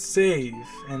to go ahead and save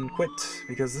and quit,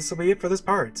 because this will be it for this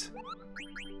part.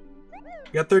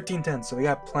 We got 13 tents, so we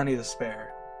got plenty to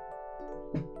spare.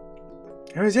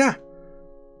 Anyways, yeah.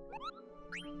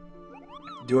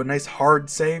 Do a nice hard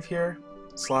save here.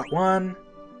 Slot 1.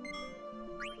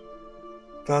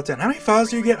 File 10. How many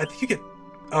files do you get? I think you get...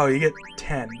 Oh, you get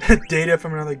 10. Data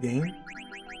from another game?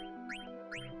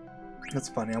 That's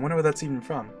funny. I wonder where that's even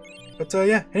from. But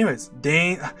yeah, anyways,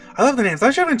 Dane. I love the names. I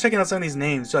should have been checking out some of these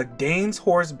names. So, like Dane's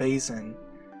Horse Basin.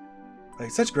 Like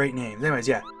such great names. Anyways,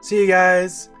 yeah. See you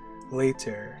guys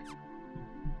later.